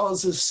Marx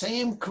calls the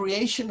same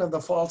creation of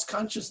the false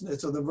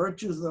consciousness of the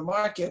virtues of the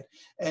market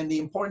and the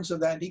importance of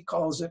that, he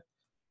calls it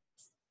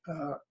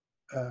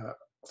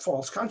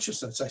false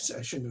consciousness. I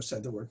shouldn't have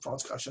said the word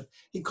false consciousness.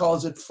 He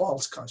calls it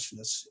false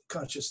consciousness.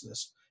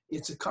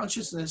 It's a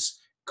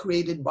consciousness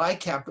created by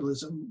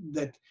capitalism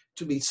that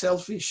to be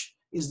selfish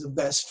is the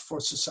best for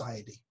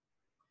society.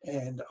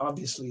 And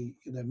obviously,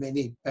 there are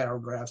many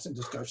paragraphs and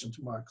discussions,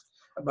 Marx,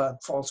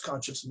 about false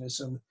consciousness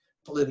and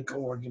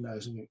political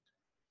organizing.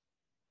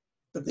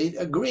 But they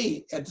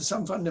agree at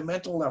some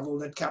fundamental level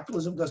that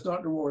capitalism does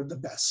not reward the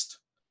best,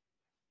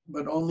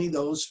 but only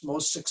those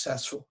most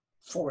successful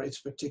for its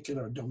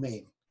particular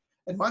domain.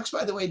 And Marx,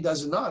 by the way,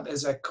 does not,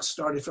 as I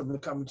started from the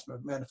Communist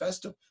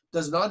Manifesto,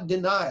 does not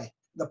deny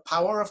the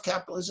power of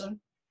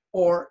capitalism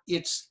or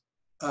its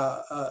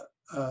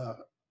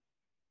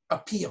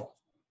appeal.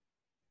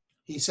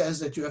 He says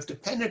that you have to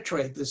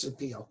penetrate this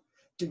appeal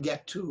to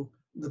get to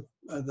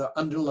the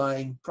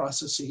underlying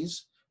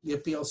processes. The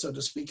appeal, so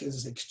to speak,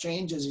 is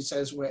exchange, as he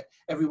says, where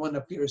everyone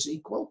appears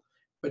equal,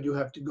 but you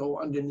have to go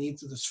underneath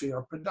the sphere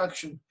of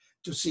production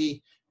to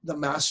see the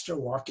master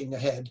walking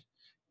ahead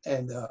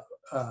and the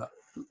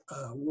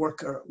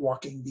worker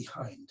walking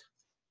behind.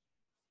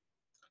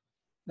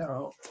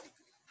 Now,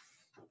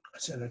 I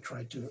said I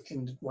tried to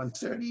end at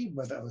 1:30,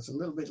 but I was a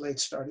little bit late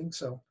starting.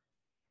 So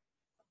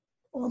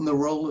on the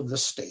role of the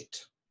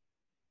state,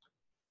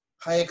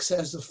 Hayek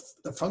says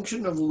the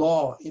function of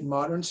law in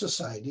modern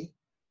society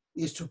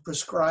is to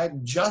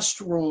prescribe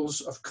just rules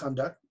of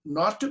conduct,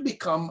 not to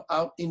become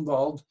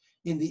involved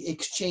in the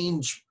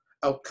exchange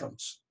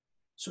outcomes.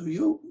 So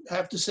you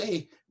have to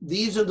say,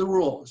 these are the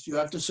rules. You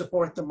have to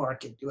support the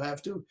market. You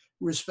have to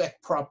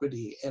respect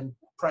property and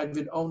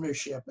private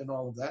ownership and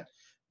all of that.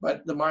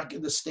 But the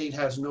market, the state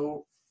has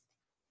no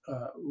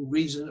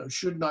reason or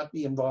should not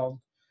be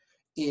involved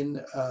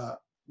in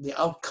the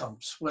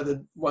outcomes,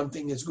 whether one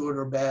thing is good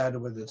or bad or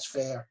whether it's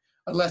fair,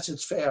 unless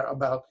it's fair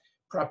about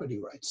property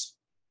rights.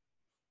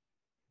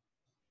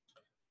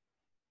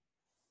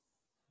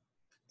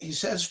 He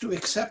says to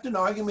accept an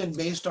argument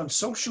based on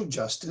social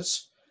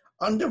justice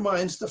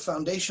undermines the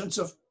foundations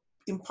of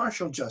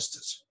impartial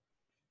justice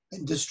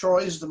and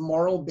destroys the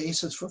moral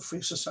basis for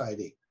free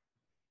society.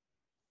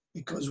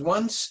 Because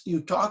once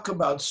you talk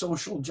about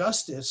social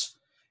justice,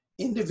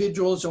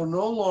 individuals are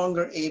no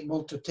longer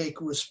able to take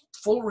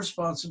full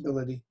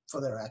responsibility for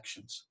their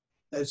actions.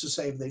 That is to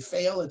say, if they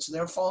fail, it's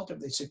their fault. If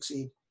they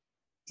succeed,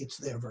 it's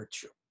their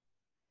virtue.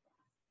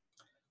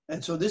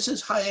 And so this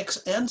is Hayek's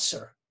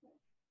answer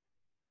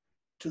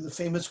to the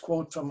famous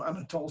quote from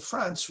Anatole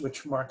France,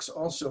 which Marx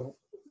also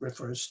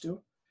refers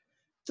to.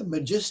 The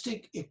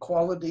majestic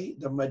equality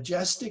of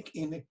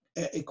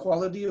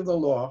the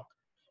law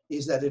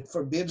is that it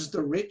forbids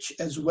the rich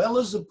as well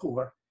as the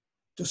poor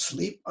to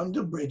sleep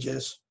under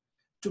bridges,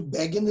 to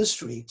beg in the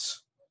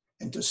streets,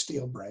 and to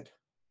steal bread.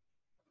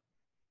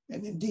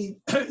 And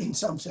indeed, in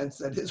some sense,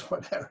 that is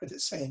what Hayek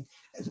is saying,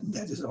 and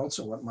that is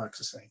also what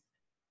Marx is saying.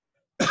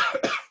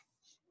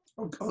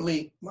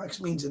 Only Marx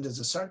means it as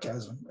a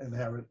sarcasm, and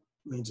Hayek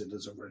means it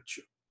as a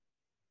virtue.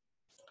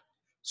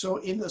 So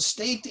in the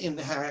state in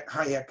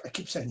Hayek, I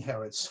keep saying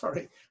Hayek,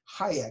 sorry,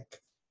 Hayek,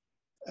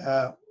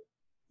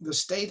 the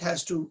state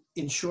has to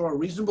ensure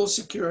reasonable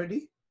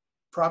security,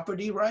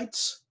 property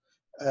rights,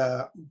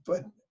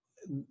 but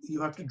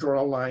you have to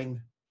draw a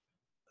line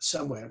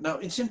somewhere. Now,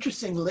 it's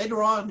interesting,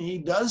 later on, he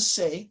does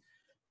say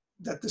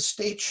that the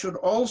state should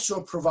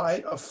also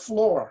provide a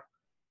floor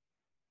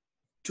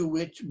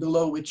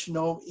below which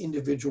no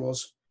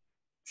individuals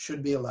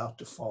should be allowed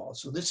to fall.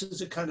 So this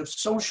is a kind of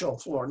social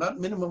floor, not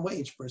minimum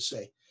wage per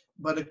se,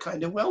 but a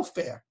kind of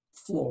welfare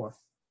floor.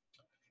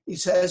 He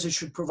says it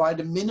should provide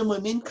a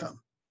minimum income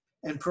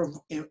and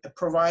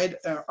provide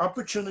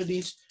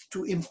opportunities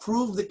to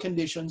improve the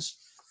conditions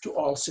to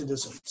all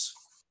citizens.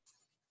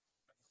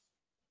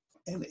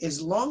 And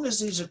as long as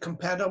these are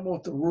compatible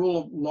with the rule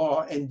of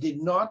law and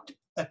did not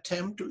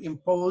attempt to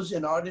impose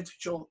an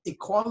artificial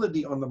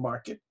equality on the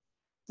market,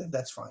 then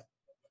that's fine.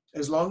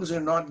 As long as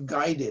they're not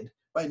guided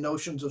by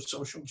notions of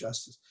social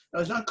justice.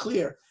 Now, it's not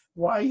clear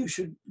why you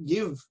should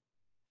give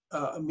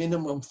a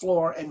minimum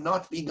floor and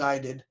not be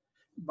guided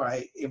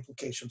by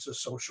implications of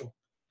social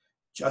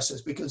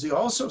justice, because he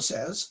also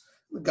says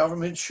the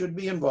government should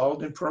be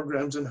involved in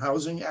programs in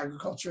housing,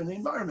 agriculture, and the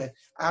environment,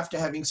 after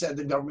having said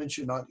the government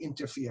should not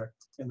interfere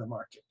in the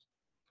market.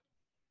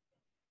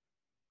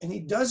 And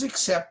he does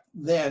accept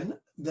then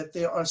that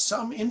there are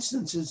some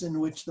instances in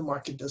which the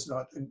market does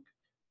not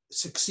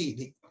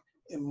succeed,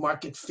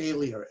 market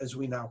failure, as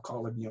we now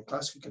call it in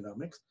neoclassical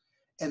economics,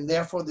 and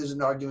therefore there's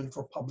an argument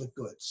for public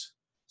goods.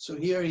 So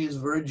here he is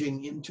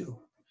verging into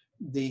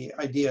the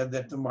idea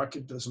that the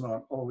market does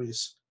not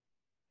always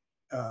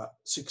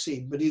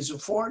succeed, but he's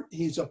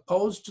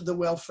opposed to the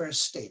welfare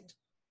state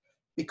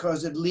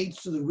because it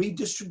leads to the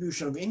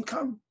redistribution of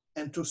income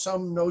and to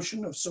some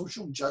notion of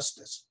social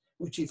justice,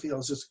 which he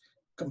feels is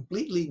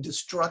completely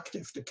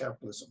destructive to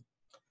capitalism.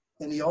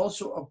 And he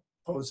also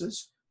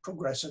opposes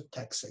progressive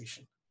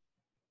taxation,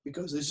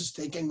 because this is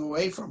taking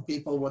away from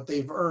people what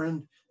they've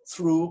earned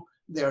through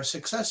their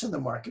success in the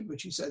market,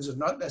 which he says is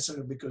not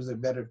necessarily because they're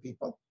better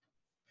people.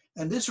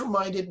 And this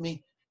reminded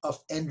me of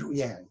Andrew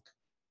Yang.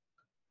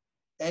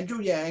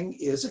 Andrew Yang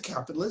is a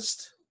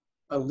capitalist,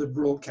 a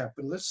liberal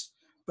capitalist,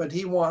 but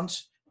he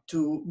wants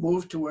to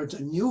move towards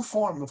a new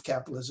form of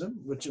capitalism,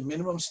 which is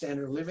minimum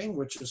standard of living,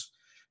 which is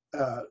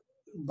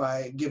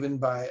given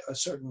by a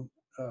certain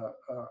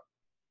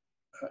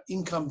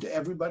income to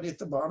everybody at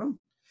the bottom.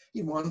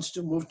 He wants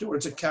to move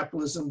towards a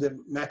capitalism that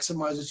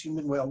maximizes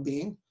human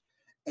well-being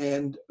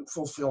and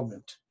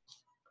fulfillment.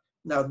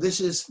 Now, this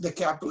is the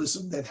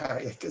capitalism that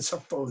Hayek is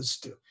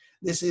opposed to.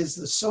 This is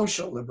the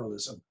social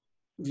liberalism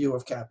view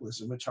of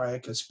capitalism, which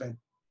Hayek has spent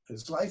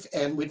his life,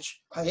 and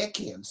which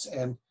Hayekians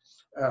and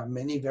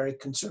many very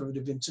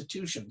conservative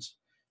institutions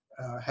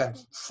have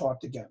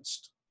fought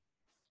against.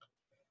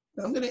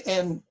 Now, I'm going to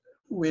end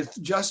with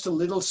just a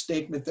little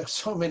statement. There's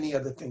so many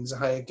other things,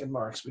 Hayek and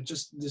Marx, but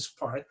just this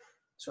part,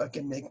 so I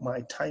can make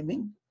my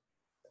timing.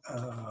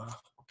 I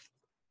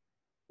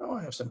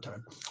have some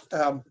time.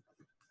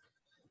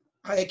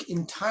 Hayek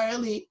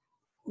entirely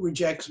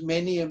rejects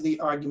many of the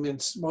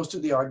arguments, most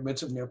of the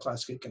arguments of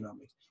neoclassical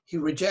economics. He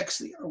rejects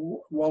the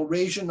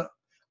Walrasian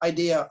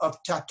idea of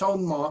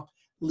tâtonnement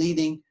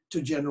leading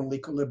to general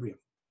equilibrium.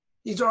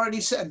 He's already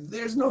said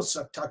there's no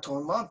such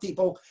tâtonnement.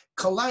 People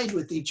collide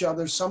with each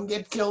other. Some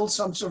get killed,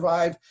 some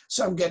survive,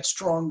 some get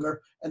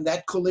stronger, and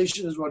that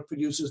collision is what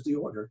produces the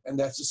order. And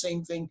that's the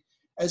same thing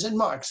as in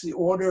Marx, the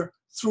order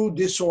through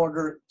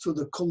disorder, through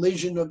the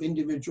collision of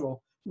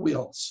individual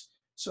wills.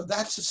 So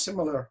that's a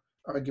similar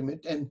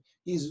argument. And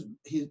he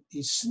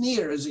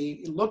sneers,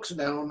 he looks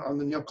down on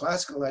the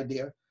neoclassical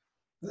idea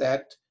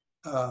that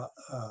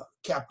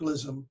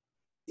capitalism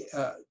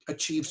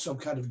achieves some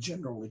kind of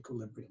general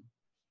equilibrium.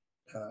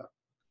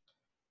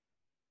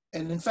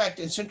 And in fact,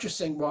 it's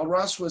interesting, while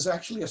Ross was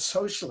actually a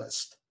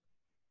socialist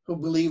who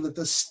believed that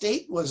the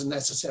state was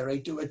necessary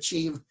to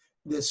achieve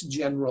this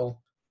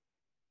general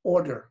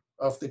order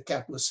of the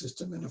capitalist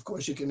system. And of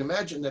course, you can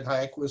imagine that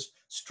Hayek was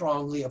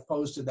strongly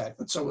opposed to that,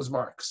 but so was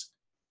Marx.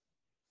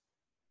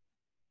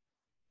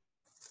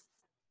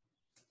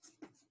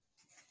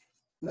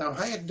 Now,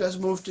 Hayek does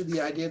move to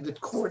the idea that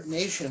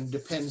coordination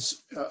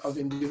of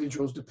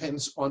individuals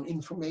depends on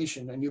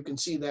information, and you can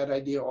see that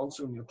idea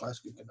also in your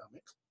classical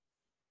economics.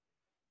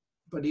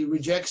 But he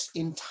rejects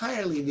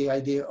entirely the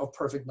idea of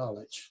perfect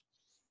knowledge.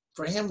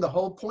 For him, the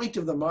whole point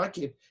of the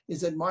market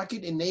is that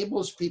market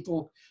enables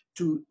people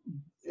to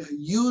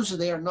use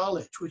their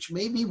knowledge, which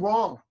may be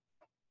wrong,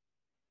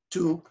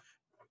 to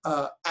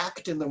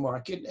act in the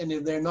market. And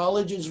if their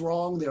knowledge is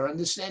wrong, their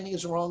understanding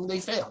is wrong, they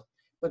fail.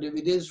 But if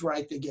it is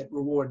right, they get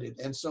rewarded.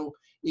 And so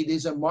it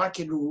is a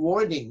market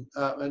rewarding,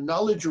 a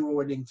knowledge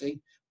rewarding thing,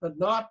 but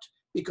not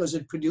because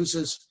it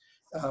produces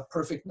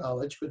perfect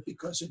knowledge, but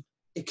because it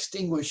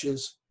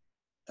extinguishes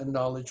a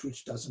knowledge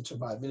which doesn't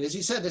survive. And as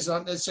he said, it's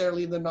not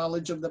necessarily the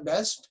knowledge of the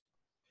best,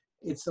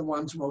 it's the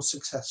ones most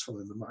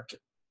successful in the market.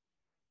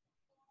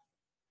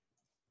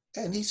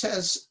 And he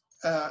says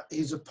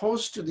he's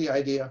opposed to the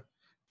idea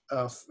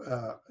of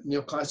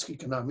neoclassical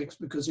economics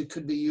because it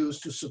could be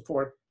used to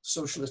support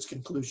socialist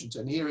conclusions.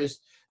 And here is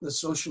the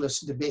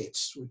socialist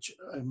debates, which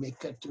I may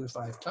get to if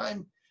I have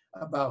time,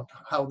 about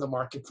how the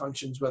market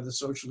functions, whether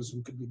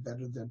socialism could be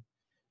better than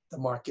the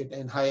market.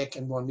 And Hayek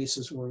and von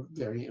Mises were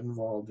very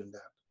involved in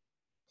that.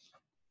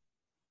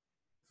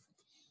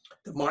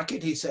 The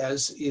market, he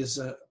says, is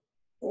an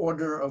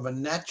order of a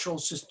natural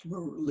system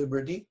of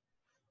liberty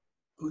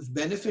whose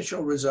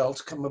beneficial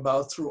results come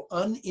about through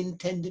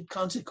unintended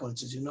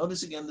consequences. You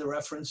notice again the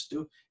reference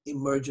to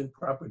emergent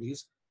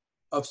properties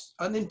of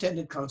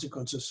unintended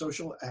consequences of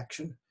social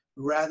action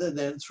rather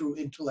than through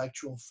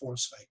intellectual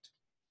foresight.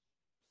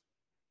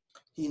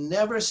 He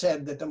never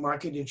said that the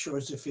market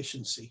ensures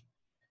efficiency.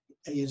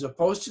 He is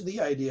opposed to the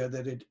idea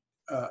that it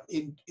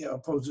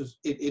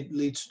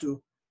leads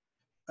to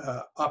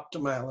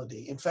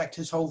optimality. In fact,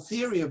 his whole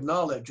theory of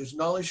knowledge is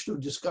knowledge through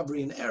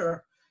discovery and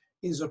error.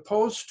 Is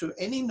opposed to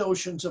any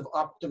notions of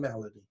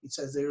optimality. He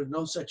says there is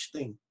no such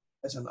thing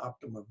as an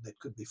optimum that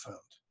could be found.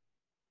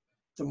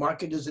 The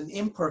market is an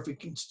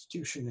imperfect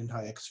institution in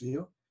Hayek's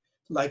view,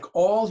 like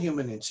all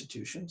human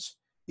institutions,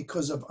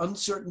 because of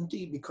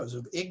uncertainty, because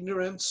of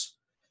ignorance,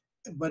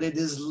 but it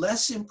is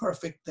less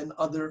imperfect than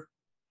other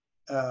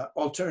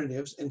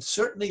alternatives, and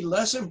certainly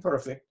less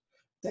imperfect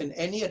than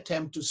any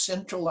attempt to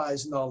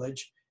centralize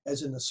knowledge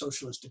as in a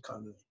socialist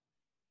economy.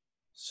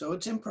 So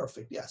it's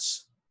imperfect,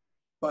 yes,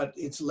 but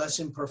it's less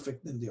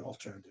imperfect than the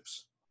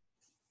alternatives.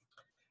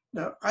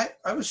 Now,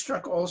 I was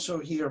struck also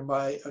here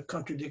by a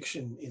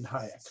contradiction in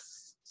Hayek.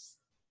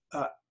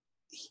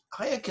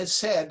 Hayek has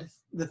said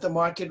that the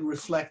market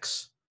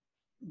reflects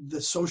the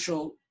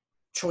social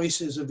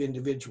choices of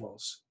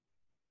individuals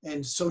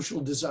and social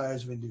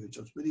desires of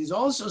individuals, but he's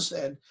also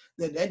said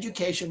that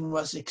education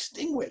must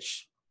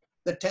extinguish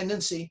the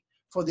tendency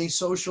for these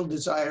social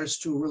desires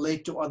to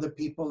relate to other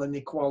people and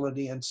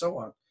equality and so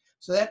on.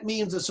 So that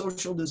means the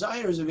social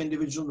desires of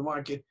individuals in the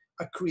market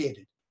are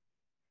created,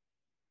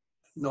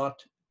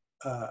 not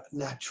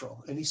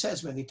natural. And he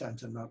says many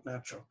times they're not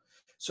natural.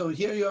 So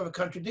here you have a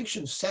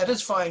contradiction.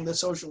 Satisfying the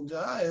social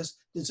desires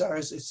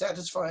is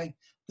satisfying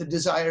the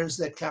desires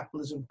that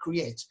capitalism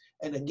creates.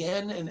 And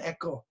again, an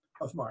echo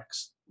of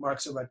Marx.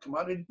 Marx about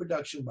commodity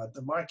production, about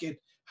the market,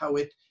 how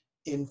it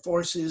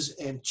enforces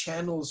and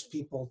channels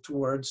people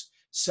towards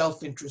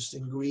self-interest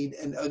and greed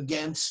and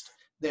against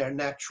their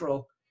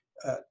natural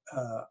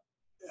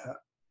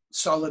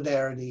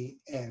solidarity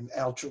and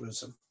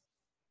altruism.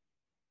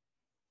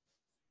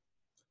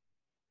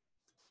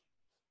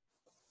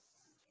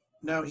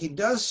 Now, he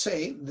does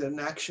say that an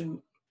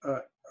action,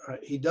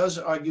 he does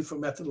argue for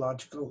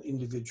methodological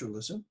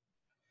individualism.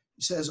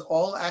 He says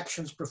all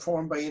actions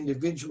performed by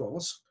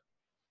individuals,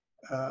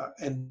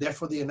 and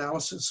therefore the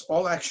analysis,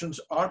 all actions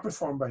are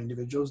performed by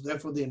individuals,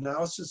 therefore the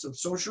analysis of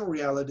social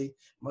reality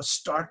must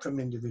start from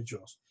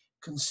individuals,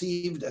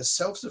 conceived as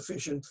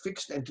self-sufficient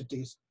fixed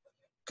entities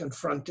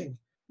confronting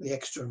the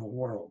external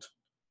world,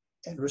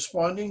 and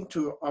responding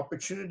to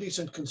opportunities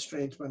and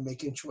constraints by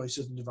making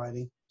choices and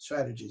dividing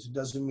strategies. It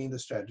doesn't mean the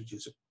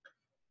strategies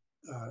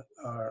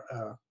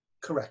are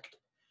correct.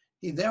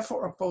 He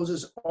therefore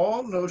opposes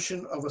all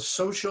notion of a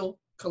social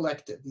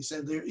collective. He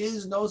said there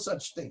is no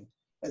such thing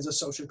as a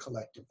social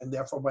collective, and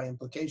therefore by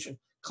implication,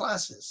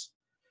 classes,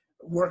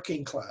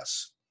 working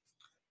class,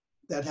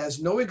 that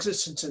has no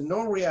existence and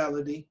no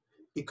reality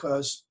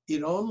because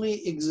it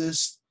only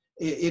exists,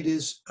 it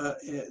is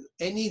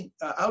any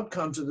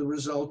outcomes of the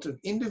result of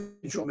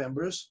individual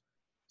members.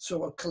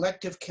 So a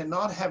collective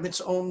cannot have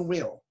its own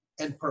will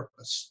and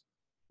purpose.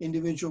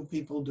 Individual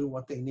people do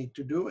what they need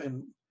to do.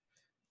 And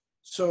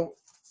so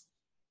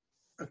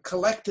a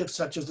collective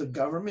such as the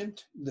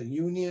government, the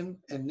union,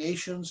 and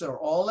nations are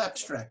all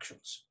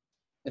abstractions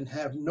and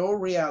have no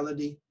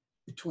reality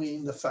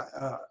between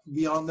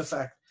beyond the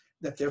fact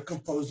that they're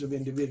composed of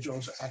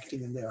individuals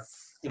acting in their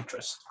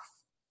interest.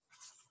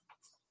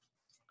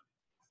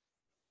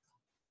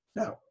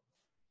 Now,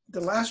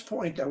 the last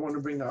point I want to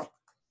bring up,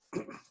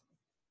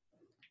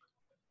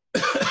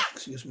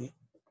 excuse me,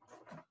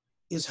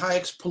 is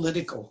Hayek's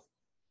political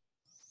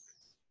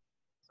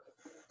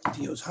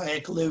views.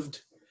 Hayek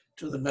lived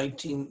to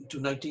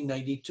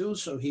 1992,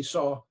 so he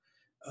saw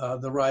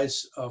the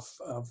rise of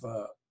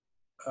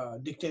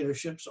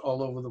dictatorships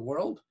all over the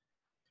world,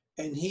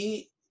 and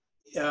he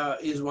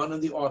is one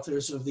of the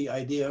authors of the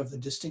idea of the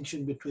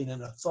distinction between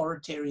an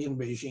authoritarian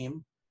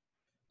regime,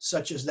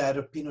 such as that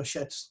of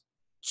Pinochet's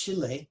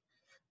Chile,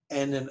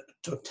 and a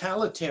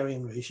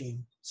totalitarian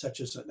regime, such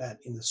as that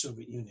in the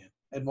Soviet Union.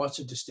 And what's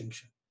the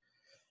distinction?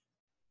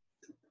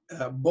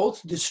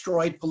 Both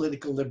destroyed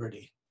political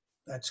liberty.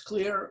 That's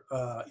clear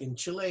in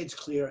Chile, it's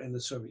clear in the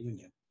Soviet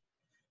Union.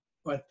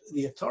 But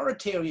the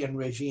authoritarian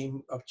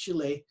regime of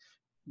Chile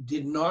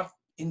did not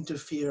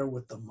interfere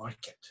with the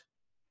market.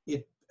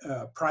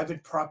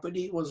 Private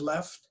property was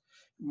left.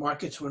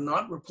 Markets were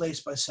not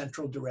replaced by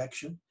central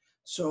direction.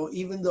 So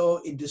even though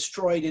it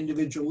destroyed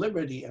individual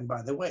liberty, and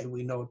by the way,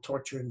 we know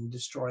tortured and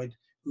destroyed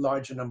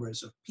large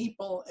numbers of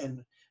people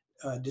and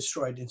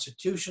destroyed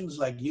institutions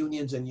like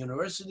unions and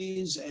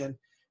universities and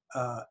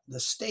the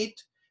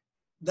state,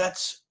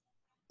 that's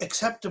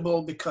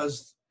acceptable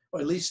because, or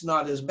at least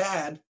not as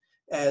bad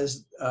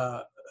as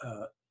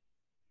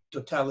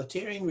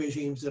totalitarian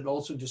regimes that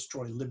also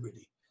destroy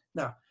liberty.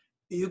 Now,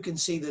 you can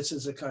see this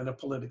as a kind of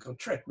political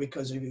trick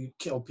because if you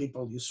kill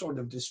people, you sort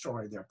of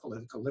destroy their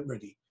political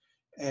liberty.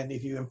 And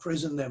if you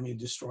imprison them, you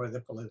destroy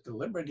their political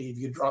liberty. If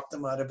you drop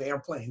them out of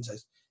airplanes,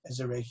 as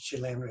the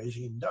Chilean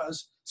regime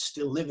does,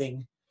 still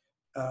living,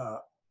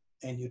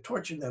 and you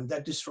torture them,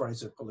 that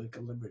destroys their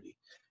political liberty.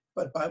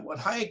 But by what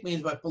Hayek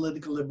means by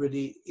political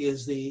liberty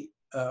is the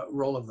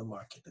role of the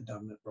market, the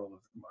dominant role of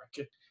the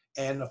market,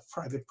 and of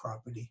private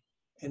property.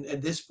 And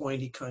at this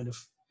point, he kind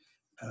of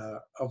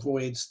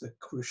avoids the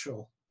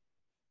crucial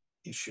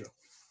issue.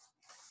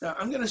 Now,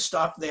 I'm going to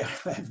stop there.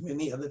 I have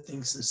many other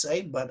things to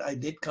say, but I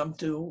did come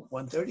to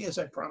 1:30 as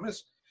I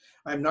promised.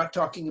 I'm not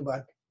talking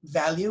about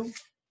value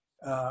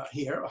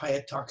here.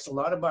 Hayek talks a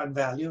lot about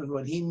value, and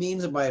what he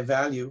means by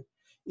value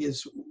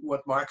is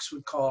what Marx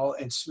would call,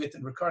 and Smith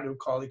and Ricardo would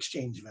call,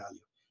 exchange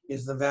value,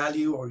 is the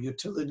value or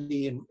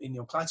utility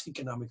in classic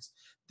economics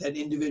that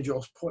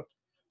individuals put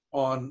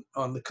on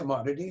the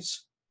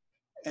commodities.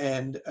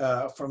 And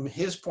from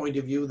his point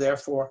of view,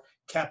 therefore,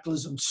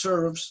 capitalism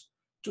serves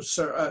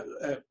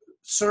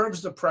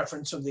the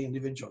preference of the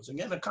individuals.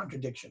 Again, a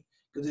contradiction,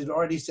 because it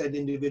already said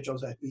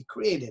individuals have to be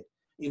created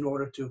in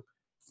order to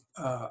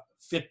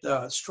fit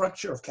the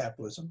structure of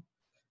capitalism.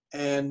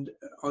 And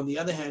on the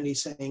other hand,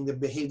 he's saying the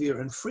behavior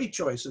and free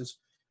choices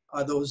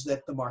are those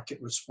that the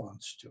market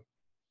responds to.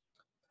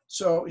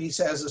 So he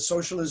says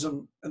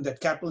that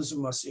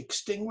capitalism must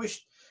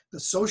extinguish the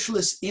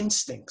socialist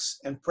instincts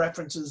and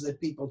preferences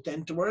that people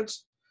tend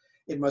towards.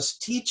 It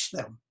must teach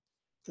them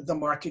that the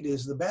market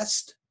is the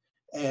best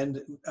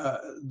and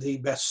the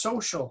best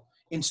social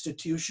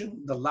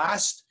institution, the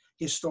last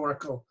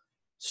historical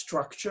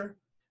structure,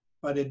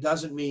 but it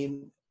doesn't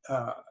mean,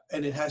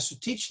 and it has to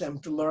teach them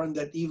to learn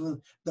that even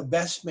the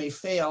best may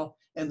fail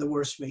and the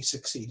worst may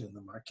succeed in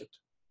the market.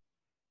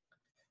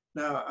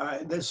 Now,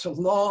 there's a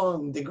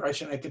long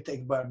digression I could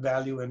take about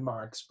value and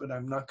Marx, but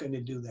I'm not going to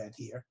do that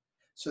here.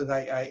 So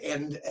that I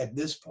end at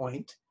this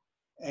point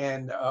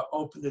and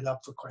open it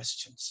up for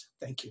questions.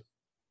 Thank you.